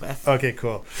friends with. Okay,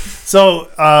 cool. So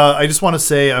I just want to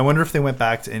say, I wonder if they went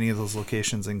back to any of those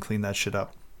locations and cleaned that shit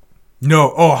up.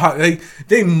 No. Oh,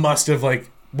 they must have, like,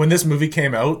 when this movie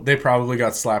came out, they probably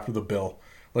got slapped with a bill.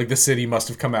 Like, the city must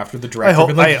have come after the director.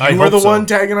 You were the one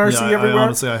tagging RC everywhere?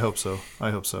 Honestly, I hope so.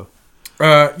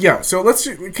 Yeah, so let's...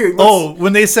 Okay,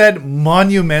 when they said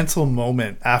monumental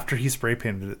moment after he spray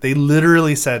painted it, they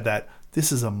literally said that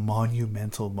this is a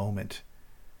monumental moment.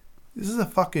 This is a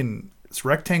fucking... It's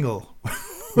rectangle.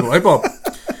 The light bulb.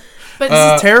 But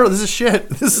this is terrible. This is shit.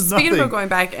 This is nothing. Speaking about going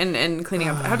back and cleaning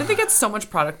up, how did they get so much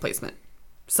product placement?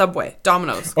 Subway,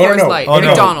 Domino's, Coors Light, no.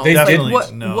 McDonald's. They definitely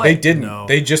what, no. what? They didn't. No.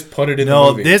 They just put it in the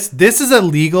movie. This is a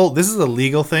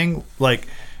legal thing. Like,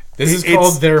 this is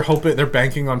called they're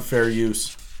banking on fair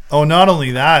use. Oh, not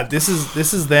only that, this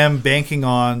is them banking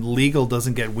on legal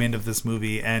doesn't get wind of this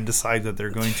movie and decide that they're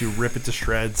going to rip it to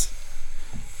shreds.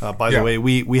 By the way,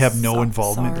 we have no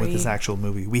involvement with this actual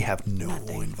movie. We have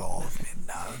nothing. Involvement.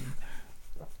 None.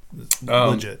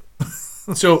 Legit.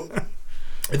 So,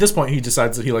 at this point, he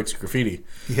decides that he likes graffiti.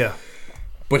 Yeah.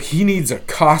 But he needs a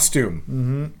costume.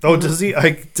 Mm-hmm. Oh, does he?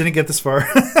 I didn't get this far.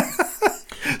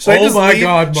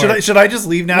 God, Marc. Should I just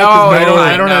leave now? No,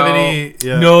 I don't have any.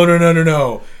 Yeah.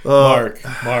 No. Marc.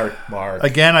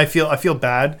 Again, I feel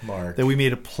bad Marc. that we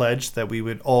made a pledge that we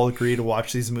would all agree to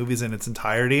watch these movies in its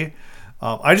entirety.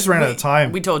 I just ran out of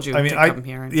time. We told you to come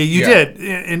here. Yeah, you did.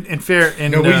 In fair.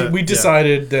 No, we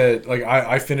decided that, like,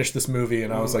 I finished this movie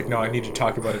and I was like, no, I need to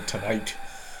talk about it tonight.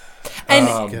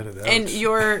 And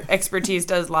your expertise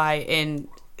does lie in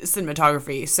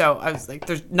cinematography, so I was like,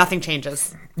 "There's nothing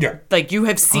changes." Yeah, like you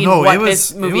have seen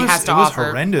this movie has to offer.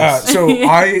 Horrendous.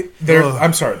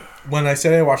 I'm sorry. When I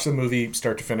said I watched the movie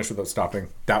start to finish without stopping,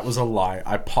 that was a lie.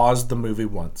 I paused the movie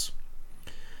once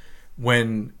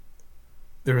when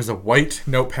there was a white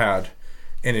notepad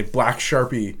and in black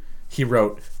Sharpie he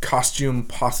wrote "costume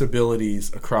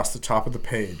possibilities" across the top of the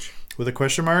page with a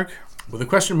question mark. With a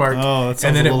question mark. Oh, that sounds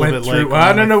and then a little it went bit through.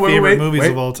 like Wait, movies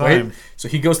of all time. Wait. So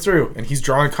he goes through and he's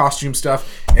drawing costume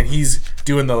stuff and he's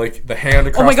doing the hand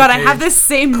across. Oh my god, the page, I have this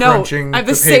same note. I have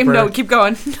the same note. Keep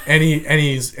going. And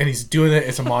he's doing it.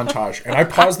 It's a montage. And I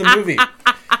paused the movie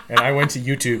and I went to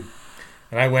YouTube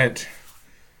and I went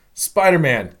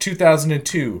Spider-Man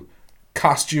 2002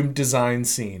 costume design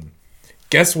scene.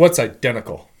 Guess what's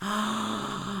identical?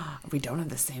 We don't have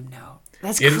the same note.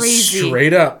 That's crazy. It is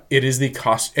straight up. It is the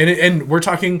costume, and we're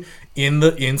talking in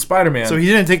Spider-Man. So he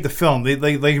didn't take the film.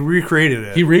 They recreated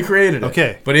it. He recreated it.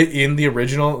 Okay, but in the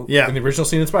original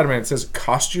scene in Spider-Man, it says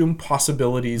costume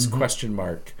possibilities ?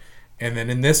 And then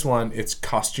in this one, it's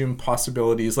costume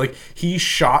possibilities. Like, he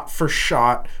shot for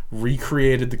shot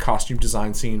recreated the costume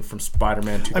design scene from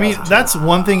Spider-Man 2000. I mean, that's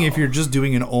one thing if you're just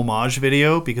doing an homage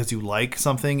video because you like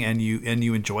something and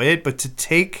you enjoy it, but to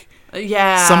take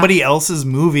somebody else's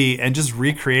movie and just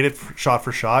recreate it shot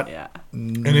for shot. Yeah.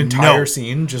 An entire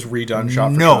scene just redone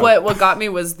shot for shot. What got me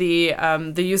was the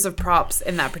use of props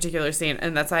in that particular scene,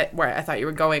 and that's where I thought you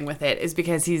were going with it, is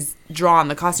because he's drawn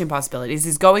the costume possibilities.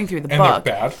 He's going through the book.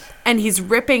 They're bad. And he's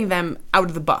ripping them out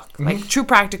of the book. Like true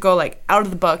practical, like out of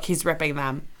the book, he's ripping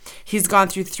them. He's gone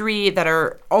through 3 that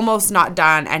are almost not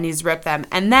done, and he's ripped them.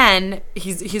 And then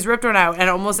he's ripped one out, and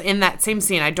almost in that same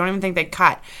scene, I don't even think they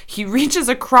cut, he reaches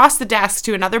across the desk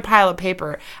to another pile of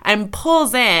paper and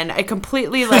pulls in a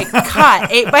completely cut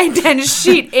 8x10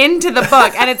 sheet into the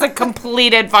book, and it's a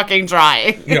completed fucking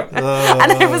drawing. Yeah.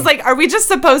 And I was like, are we just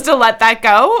supposed to let that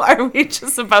go? Are we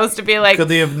just supposed to be like, could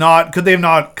they have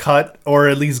not cut or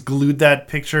at least glued that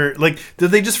picture? Like,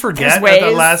 did they just forget at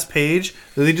that last page?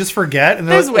 Did they just forget? And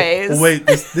there's ways. Oh, wait,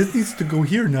 this needs to go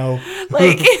here now.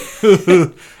 Like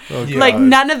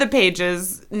none of the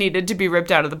pages needed to be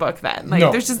ripped out of the book then.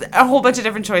 There's just a whole bunch of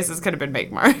different choices could have been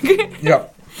made, Mark. Yeah.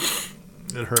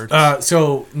 It hurts.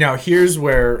 So now here's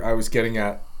where I was getting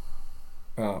at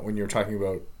when you were talking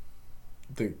about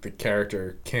the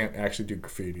character can't actually do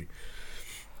graffiti.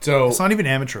 So it's not even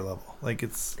amateur level.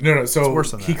 It's no. So it's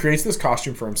worse than he that. creates this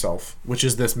costume for himself, which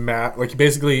is this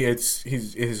basically it's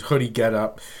his hoodie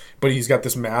getup, but he's got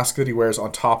this mask that he wears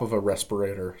on top of a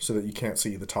respirator so that you can't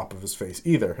see the top of his face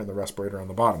either, and the respirator on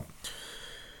the bottom.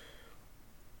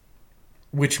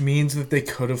 Which means that they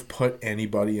could have put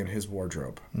anybody in his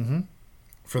wardrobe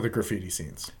for the graffiti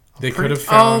scenes. They could have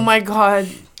found. Oh my god!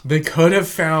 They could have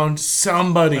found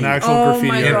somebody, an actual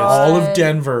graffiti in artist, all of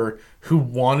Denver, who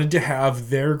wanted to have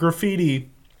their graffiti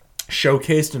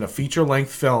showcased in a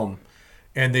feature-length film,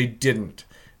 and they didn't.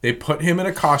 They put him in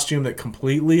a costume that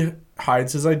completely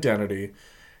hides his identity,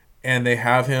 and they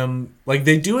have him...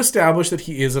 they do establish that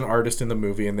he is an artist in the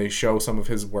movie, and they show some of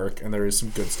his work, and there is some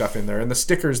good stuff in there, and the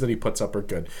stickers that he puts up are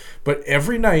good. But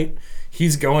every night,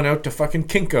 he's going out to fucking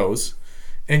Kinko's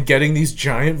and getting these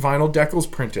giant vinyl decals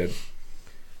printed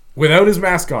without his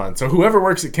mask on. So whoever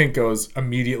works at Kinko's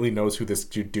immediately knows who this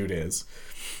dude is.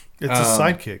 It's a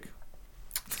sidekick.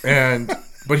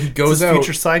 But he goes out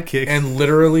future sidekick and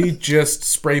literally just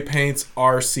spray paints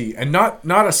RC, and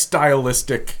not a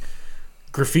stylistic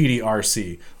graffiti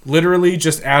RC. Literally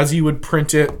just as you would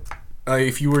print it.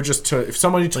 If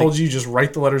somebody told you just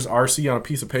write the letters RC on a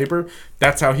piece of paper,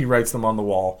 that's how he writes them on the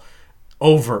wall,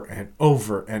 over and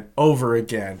over and over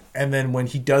again. And then when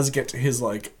he does get to his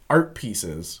art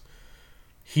pieces,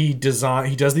 he does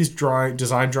these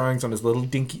design drawings on his little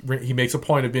dinky. He makes a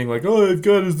point of being like, "Oh, I've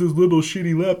got this little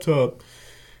shitty laptop,"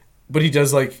 but he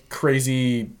does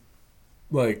crazy,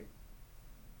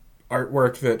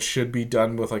 artwork that should be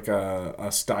done with a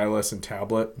stylus and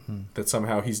tablet that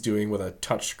somehow he's doing with a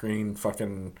touchscreen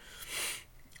fucking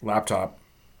laptop.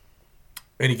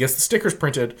 And he gets the stickers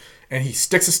printed, and he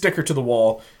sticks a sticker to the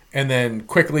wall, and then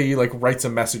quickly writes a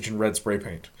message in red spray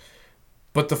paint.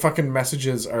 But the fucking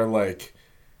messages are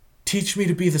teach me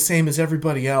to be the same as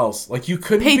everybody else. You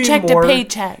couldn't paycheck be more... to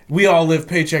paycheck. We all live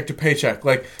paycheck to paycheck.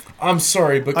 I'm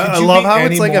sorry, but could I you love be how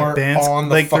any it's more a on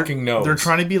the fucking nose? They're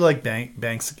trying to be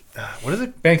Banks. What is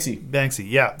it? Banksy.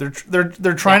 Yeah,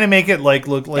 they're trying to make it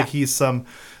look like he's some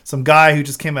guy who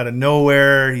just came out of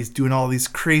nowhere. He's doing all these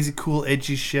crazy, cool,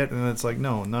 edgy shit, and it's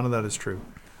no, none of that is true.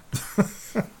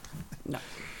 No.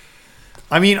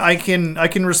 I mean, I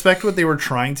can respect what they were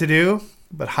trying to do,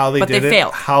 but how they did it,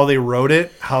 failed. how they wrote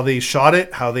it, how they shot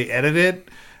it, how they edited it,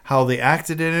 how they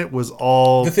acted in it was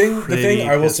all the thing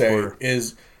I will say poor.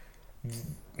 is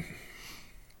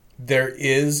there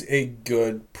is a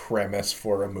good premise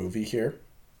for a movie here.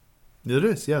 It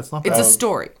is, yeah, it's not bad. It's a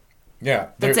story.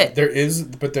 Yeah, that's it. There is,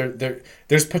 but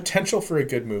there's potential for a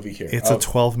good movie here. It's a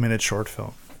 12-minute short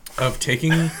film of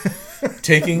taking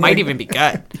might even be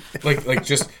good.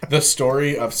 Just the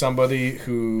story of somebody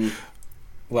who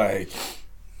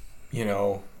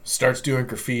starts doing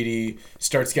graffiti,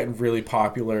 starts getting really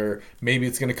popular. Maybe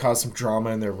it's going to cause some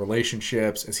drama in their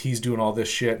relationships as he's doing all this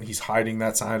shit and he's hiding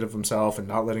that side of himself and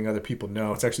not letting other people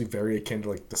know. It's actually very akin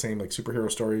to the same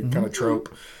superhero story kind of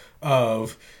trope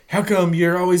of how come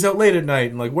you're always out late at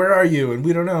night and where are you and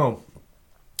we don't know.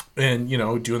 And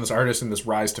doing this artist and this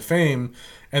rise to fame,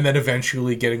 and then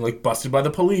eventually getting busted by the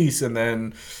police, and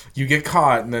then you get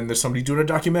caught, and then there's somebody doing a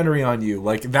documentary on you.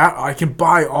 That, I can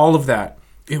buy all of that.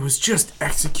 It was just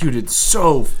executed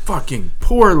so fucking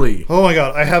poorly. Oh my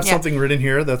god, I have something written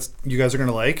here that's you guys are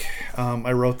gonna like.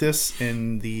 I wrote this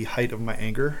in the height of my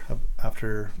anger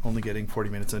after only getting 40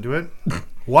 minutes into it.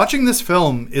 Watching this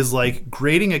film is like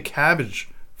grating a cabbage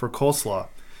for coleslaw,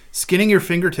 skinning your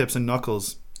fingertips and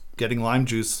knuckles, getting lime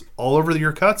juice all over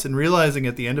your cuts, and realizing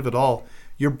at the end of it all,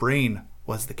 your brain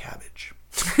was the cabbage.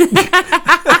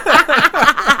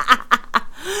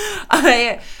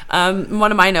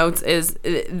 One of my notes is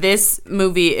this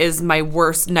movie is my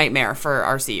worst nightmare for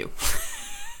RCU.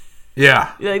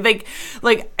 Yeah. Like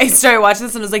I started watching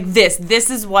this and I was like, this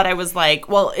is what I was like,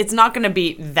 well, it's not going to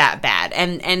be that bad.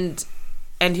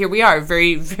 And here we are,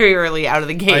 very, very early out of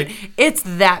the gate. It's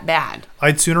that bad.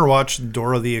 I'd sooner watch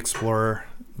Dora the Explorer,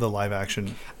 the live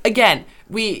action. Again,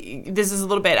 this is a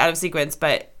little bit out of sequence,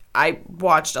 but I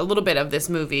watched a little bit of this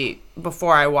movie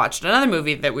before I watched another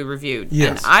movie that we reviewed. Yes.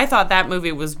 And I thought that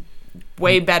movie was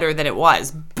way better than it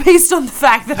was, based on the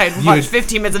fact that I'd watched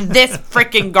 15 minutes of this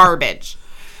freaking garbage.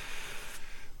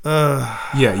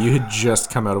 Yeah, you had just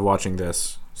come out of watching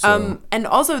this. So. And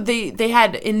also, they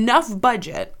had enough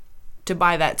budget to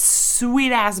buy that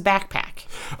sweet-ass backpack.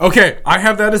 Okay, I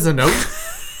have that as a note.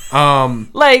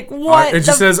 Like, what it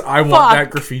just says, I want that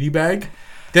graffiti bag.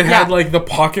 That had like the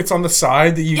pockets on the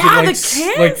side that you could like the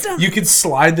cans you could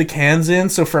slide the cans in.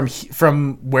 So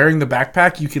from wearing the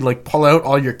backpack, you could like pull out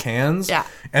all your cans. Yeah.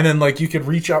 And then like you could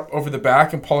reach up over the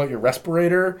back and pull out your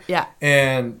respirator. Yeah.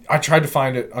 And I tried to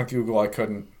find it on Google, I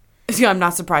couldn't. Yeah, I'm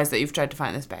not surprised that you've tried to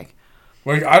find this bag.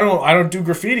 Like I don't do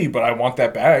graffiti, but I want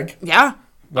that bag. Yeah.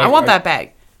 Like, I want that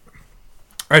bag.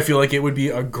 I feel like it would be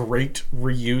a great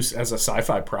reuse as a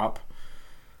sci-fi prop.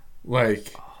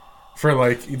 Like for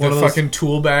like the fucking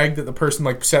tool bag that the person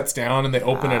like sets down and they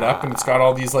open it up and it's got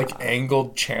all these like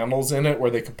angled channels in it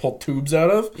where they can pull tubes out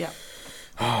of. Yeah.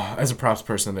 As a props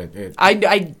person, I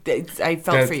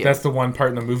felt for you. That's the one part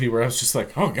in the movie where I was just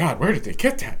like, oh God, where did they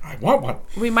get that? I want one.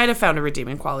 We might have found a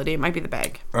redeeming quality. It might be the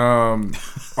bag.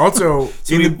 Also,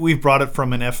 so we've brought it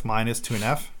from an F- to an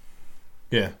F.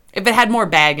 Yeah. If it had more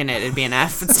bag in it, it'd be an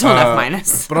F. It's still an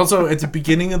F-. But also, at the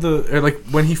beginning of like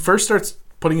when he first starts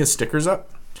putting his stickers up,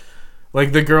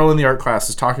 like the girl in the art class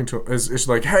is talking to him, is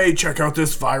like, hey, check out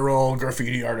this viral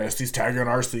graffiti artist. He's tagging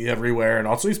RC everywhere, and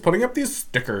also he's putting up these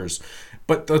stickers.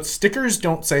 But the stickers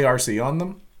don't say RC on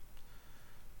them.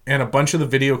 And a bunch of the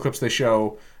video clips they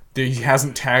show, he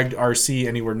hasn't tagged RC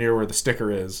anywhere near where the sticker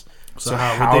is. So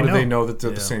how do they know that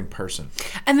they're the same person?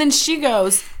 And then she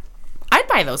goes, I'd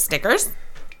buy those stickers.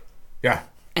 Yeah.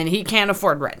 And he can't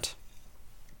afford rent.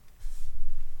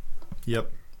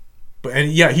 Yep.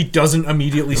 He doesn't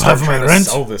immediately start trying to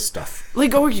sell this stuff.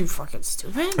 Like, oh, are you fucking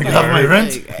stupid? I have my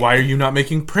rent. Why are you not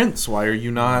making prints? Why are you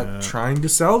not trying to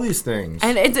sell these things?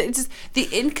 And it's just the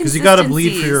inconsistencies. Because you got to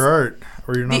bleed for your art,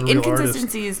 or you're not a real artist. The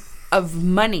inconsistencies of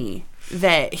money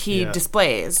that he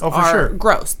displays are sure.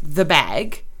 gross. The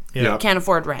bag. Yeah. Can't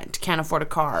afford rent. Can't afford a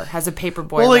car. Has a paper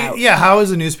boy. Well, how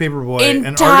is a newspaper boy entire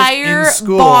an artist in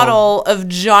school? Bottle of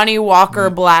Johnny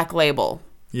Walker Black Label.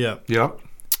 Yeah. Yep.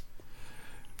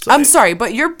 So I'm sorry,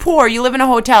 but you're poor. You live in a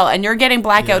hotel and you're getting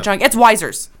blackout drunk. It's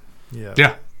Wiser's. Yeah.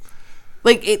 Yeah.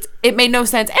 Like it made no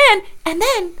sense. And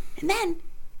then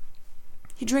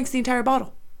he drinks the entire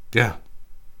bottle. Yeah.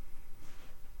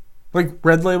 Like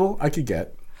Red Label, I could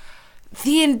get.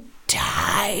 The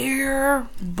entire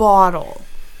bottle.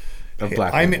 Of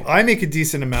Black Label. I make a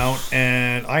decent amount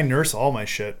and I nurse all my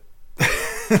shit.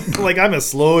 Like I'm a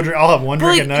slow drink. I'll have one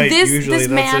drink a night. Usually this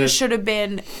man should have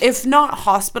been, if not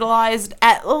hospitalized,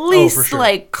 at least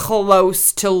like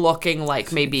close to looking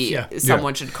like maybe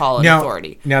someone should call an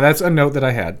authority. Now that's a note that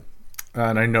I had,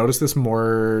 and I noticed this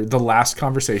more the last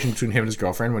conversation between him and his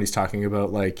girlfriend when he's talking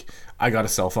about like I got a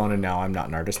cell phone and now I'm not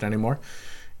an artist anymore.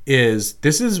 This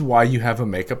is why you have a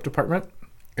makeup department,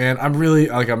 and I'm really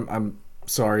like I'm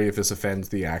sorry if this offends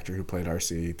the actor who played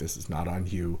RC. This is not on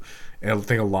you. And I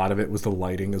think a lot of it was the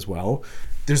lighting as well.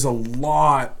 There's a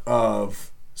lot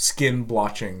of skin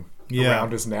blotching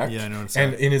around his neck. Yeah, I noticed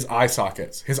and that. in his eye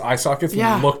sockets. His eye sockets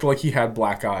looked like he had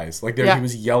black eyes. Like he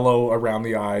was yellow around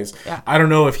the eyes. Yeah. I don't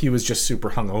know if he was just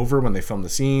super hungover when they filmed the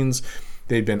scenes.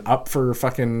 They'd been up for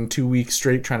fucking 2 weeks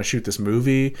straight trying to shoot this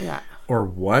movie. Yeah. Or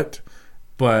what.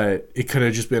 But it could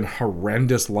have just been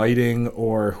horrendous lighting,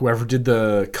 or whoever did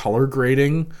the color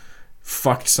grading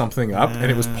fucked something up and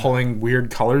it was pulling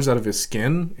weird colors out of his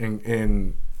skin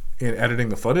in editing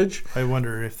the footage. I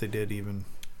wonder if they did even.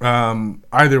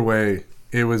 Either way,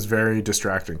 it was very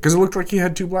distracting because it looked like he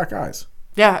had two black eyes.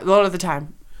 Yeah, a lot of the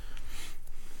time.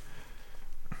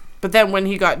 But then when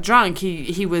he got drunk,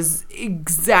 he was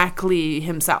exactly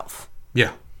himself.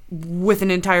 Yeah. With an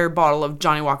entire bottle of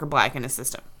Johnny Walker Black in his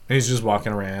system. And he's just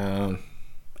walking around.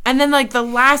 And then, like, the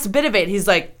last bit of it, he's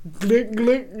like, glick,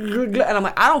 glick, glick, glick. And I'm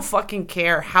like, I don't fucking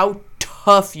care how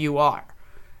tough you are.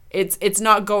 It's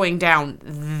not going down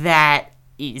that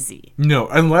easy. No,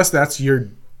 unless that's your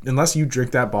unless you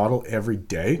drink that bottle every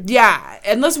day. Yeah,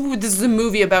 unless this is a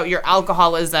movie about your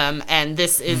alcoholism, and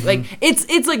this is like it's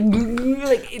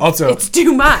Also, it's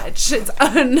too much. It's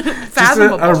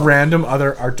unfathomable. Just a random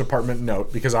other art department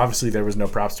note, because obviously there was no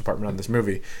props department on this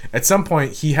movie. At some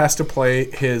point, he has to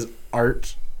play his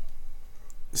art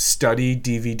study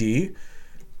DVD,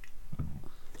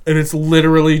 and it's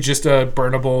literally just a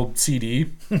burnable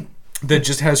CD that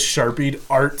just has Sharpied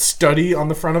art study on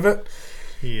the front of it.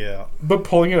 Yeah. But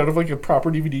pulling it out of like a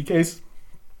proper DVD case,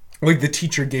 like the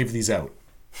teacher gave these out,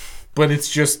 but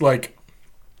it's just like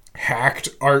hacked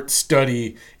art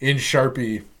study in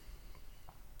Sharpie.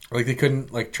 Like they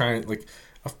couldn't like try and like,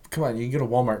 come on, you can go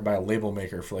to Walmart and buy a label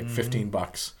maker for like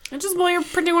 $15. And just while you're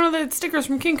printing one of the stickers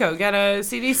from Kinko, get a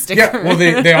CD sticker. Yeah, well,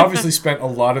 they obviously spent a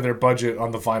lot of their budget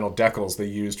on the vinyl decals they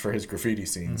used for his graffiti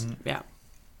scenes. Yeah.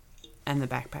 And the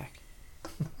backpack.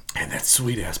 And that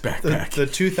sweet-ass backpack. The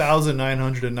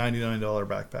 $2,999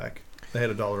 backpack. They had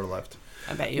 $1 left.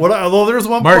 I bet you. Although there's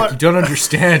one Mark, part... you don't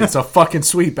understand. It's a fucking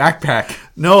sweet backpack.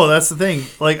 No, that's the thing.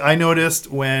 Like, I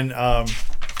noticed when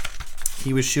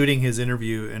he was shooting his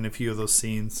interview in a few of those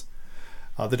scenes,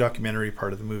 the documentary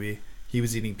part of the movie, he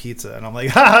was eating pizza. And I'm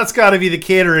like, that's got to be the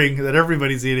catering that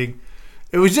everybody's eating.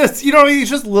 It was just, it's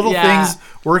just little things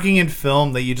working in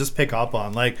film that you just pick up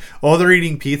on. Like, oh, they're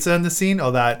eating pizza in the scene.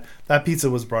 Oh, that pizza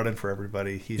was brought in for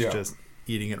everybody. He's just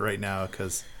eating it right now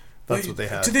because that's what they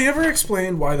had. Did they ever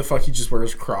explain why the fuck he just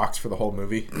wears Crocs for the whole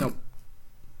movie? Nope.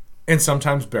 And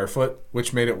sometimes barefoot,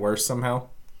 which made it worse somehow.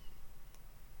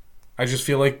 I just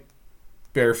feel like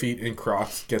bare feet in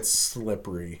Crocs get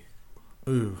slippery.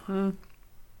 Ooh.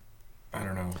 I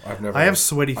don't know. I have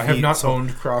sweaty feet. I have not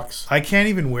owned Crocs. I can't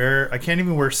even wear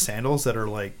sandals that are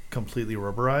like completely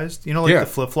rubberized. The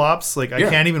flip flops. Like I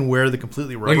can't even wear the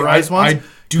completely rubberized ones. I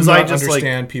do not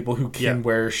understand people who can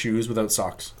wear shoes without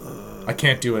socks. I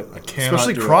can't do it. I can't.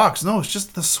 Especially Crocs. No, it's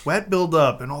just the sweat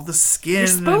buildup and all the skin. You're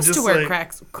supposed to wear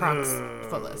Crocs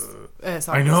footless.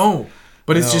 I know.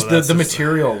 But it's just the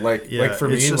material, like for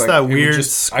me, it's just like, that weird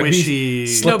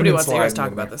squishy. Nobody wants to hear us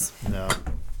talk about this. No.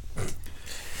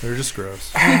 They're just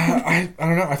gross. I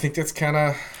don't know. I think that's kind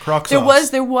of Crocs.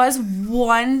 There was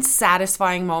one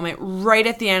satisfying moment right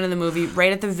at the end of the movie,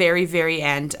 right at the very, very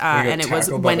end, and it was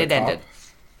when it ended.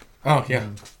 Oh yeah.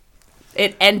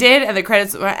 It ended, and the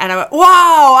credits went, and I went,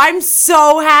 "Wow, I'm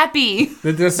so happy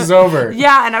that this is over."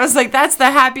 Yeah, and I was like, "That's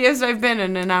the happiest I've been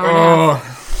in an hour and a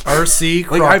half." RC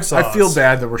Crocs sauce. I feel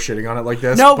bad that we're shitting on it like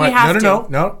this. No, we have to.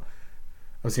 No. I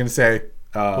was gonna say,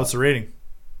 what's the rating?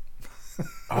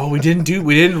 Oh, we didn't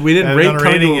rate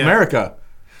Coming to America.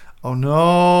 Oh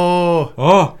no!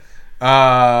 Oh,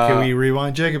 can we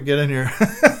rewind? Jacob, get in here.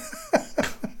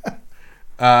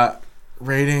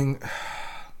 Rating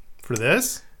for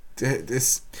this.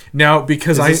 Now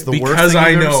because I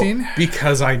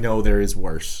know there is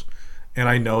worse, and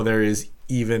I know there is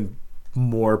even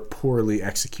more poorly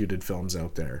executed films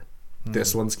out there.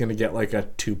 This one's gonna get like a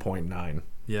 2.9.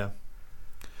 Yeah.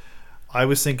 I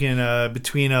was thinking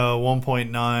between a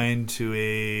 1.9 to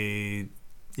a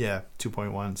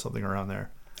 2.1, something around there.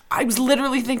 I was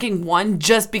literally thinking 1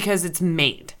 just because it's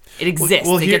made. It exists.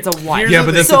 It gets a 1. Yeah,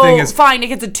 but that's the thing is, fine, it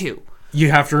gets a 2. You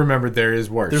have to remember there is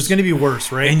worse. There's going to be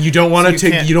worse, right? And you don't want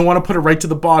to you don't want to put it right to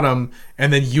the bottom,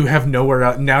 and then you have nowhere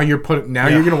else. Now you're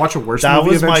going to watch a worse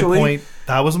movie eventually. My point.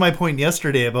 That was my point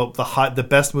yesterday about the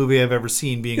best movie I've ever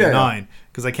seen being a 9,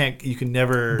 because you can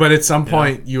never. But at some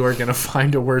point, you are going to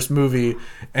find a worse movie,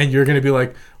 and you're going to be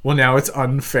like, well, now it's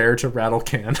unfair to Rattle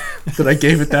Can that I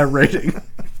gave it that rating.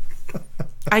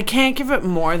 I can't give it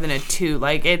more than a 2.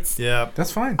 Like, it's... Yeah,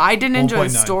 that's fine. I didn't enjoy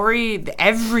the story.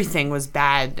 Everything was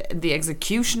bad. The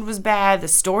execution was bad. The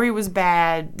story was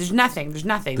bad. There's nothing.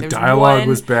 The dialogue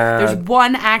was bad. There's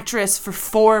one actress for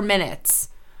 4 minutes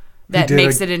that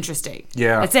makes it interesting.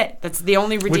 Yeah. That's it. That's the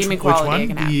only redeeming quality I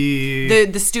can have.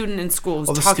 The student in school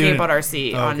was talking about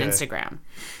RC on Instagram.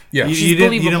 Yeah. You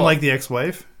didn't like the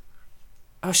ex-wife?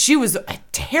 Oh, she was a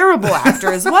terrible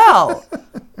actor as well.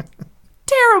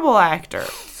 Terrible actor.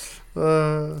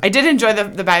 I did enjoy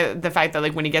the fact that,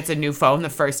 like, when he gets a new phone, the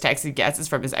first text he gets is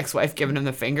from his ex-wife giving him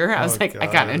the finger. I was God. I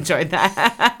kind of enjoyed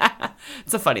that.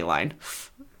 It's a funny line.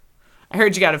 I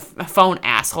heard you got a phone,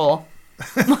 asshole.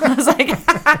 I was like,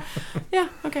 yeah,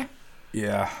 okay.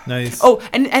 Yeah. Nice. Oh,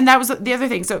 and that was the other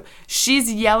thing. So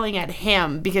she's yelling at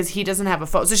him because he doesn't have a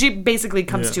phone. So she basically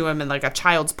comes to him in like a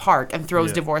child's park and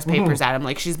throws divorce papers at him.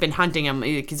 Like, she's been hunting him.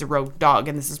 Like, he's a rogue dog,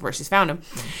 and this is where she's found him.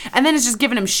 And then it's just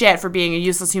giving him shit for being a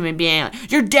useless human being.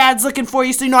 Like, your dad's looking for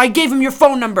you, so I gave him your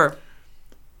phone number.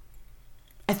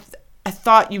 I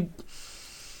thought you...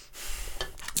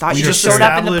 thought you just showed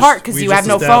up in the established- park because we you just have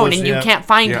no phone and established, you yeah. can't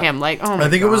find Yeah. him. Like, oh my I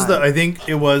think God.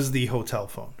 it was the hotel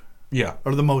phone Yeah.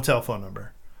 or the motel phone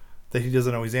number that he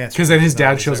doesn't always answer. Because then his dad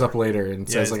Nobody's shows there. up later and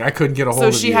says, Yeah. like, I couldn't get a hold So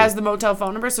of you. she has the motel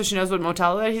phone number, so she knows what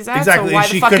motel that he's at. Exactly. So why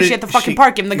and the fuck is she couldn't- at the fucking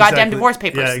park? Give him the goddamn divorce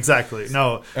papers. Yeah, exactly.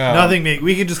 No, nothing.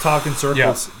 We could just talk in circles.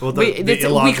 Yeah. About We the could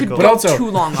illogical. But also, too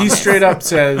long on he this. straight up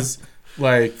says,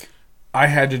 like,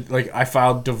 I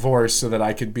filed divorce so that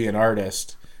I could be an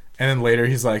artist. And then later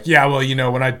he's like, yeah, well,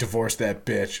 when I divorced that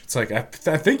bitch. It's like, I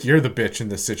think you're the bitch in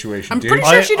this situation, I'm dude. pretty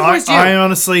sure she divorced you. I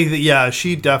honestly,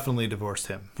 she definitely divorced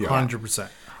him. 100%.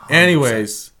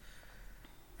 Anyways,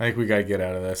 I think we got to get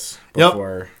out of this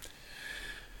before...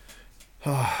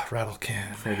 Rattle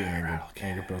Can.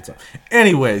 Anger builds up.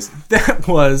 Anyways, that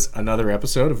was another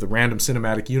episode of the Random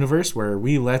Cinematic Universe where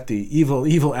we let the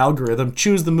evil algorithm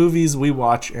choose the movies we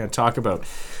watch and talk about.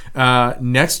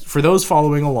 Next, for those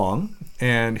following along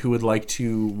and who would like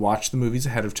to watch the movies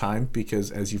ahead of time,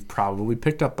 because as you've probably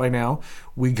picked up by now,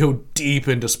 we go deep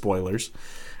into spoilers.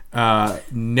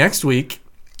 Next week,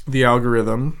 the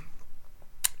algorithm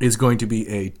is going to be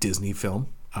a Disney film.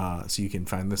 So you can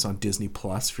find this on Disney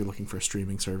Plus if you're looking for a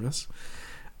streaming service.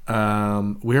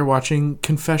 We're watching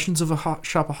Confessions of a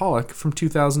Shopaholic from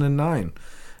 2009.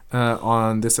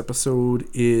 On this episode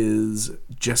is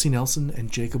Jesse Nelson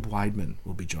and Jacob Weidman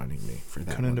will be joining me for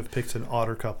that. Couldn't have picked an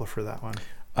otter couple for that one.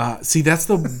 See, that's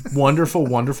the wonderful,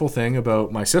 wonderful thing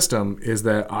about my system is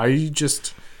that I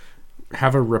just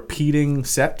have a repeating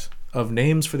set of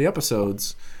names for the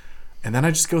episodes. And then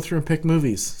I just go through and pick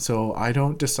movies. So I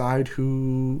don't decide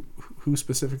who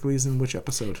specifically is in which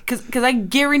episode. Because I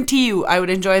guarantee you I would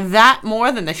enjoy that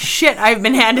more than the shit I've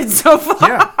been handed so far.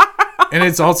 Yeah. And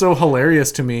it's also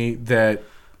hilarious to me that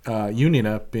you,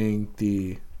 Nina, being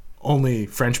the only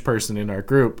French person in our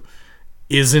group,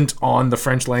 isn't on the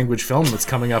French language film that's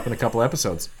coming up in a couple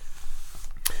episodes.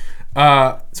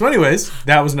 So anyways,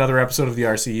 that was another episode of the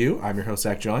RCU. I'm your host,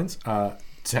 Zach Jones.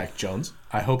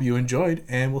 I hope you enjoyed,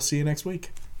 and we'll see you next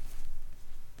week.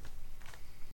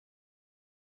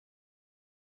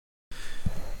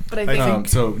 But I think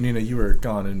so, Nina, you were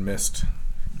gone and missed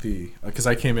because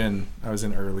I came in, I was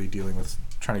in early dealing with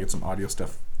trying to get some audio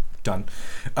stuff done,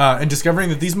 and discovering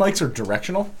that these mics are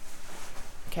directional.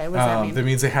 Okay, what does that mean? That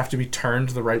means they have to be turned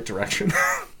the right direction.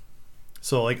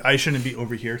 So, I shouldn't be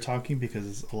over here talking because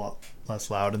it's a lot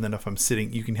less loud. And then if I'm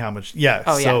sitting, you can how much... Yeah.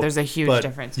 Oh, yeah, there's a huge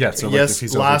difference. Yeah, so Yes, if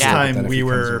he's last over here, time but then if we he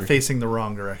comes were over facing the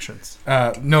wrong directions.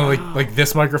 no, like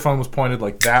this microphone was pointed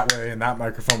like that way, and that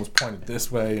microphone was pointed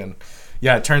this way, and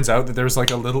yeah, it turns out that there was like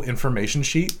a little information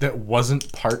sheet that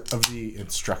wasn't part of the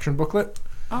instruction booklet.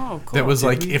 Oh, cool. That was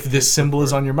like, if this symbol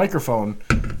is on your microphone,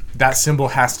 that symbol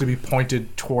has to be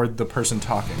pointed toward the person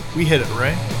talking. We hit it,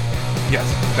 right? Yes.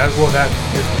 That is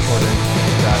recording.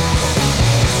 That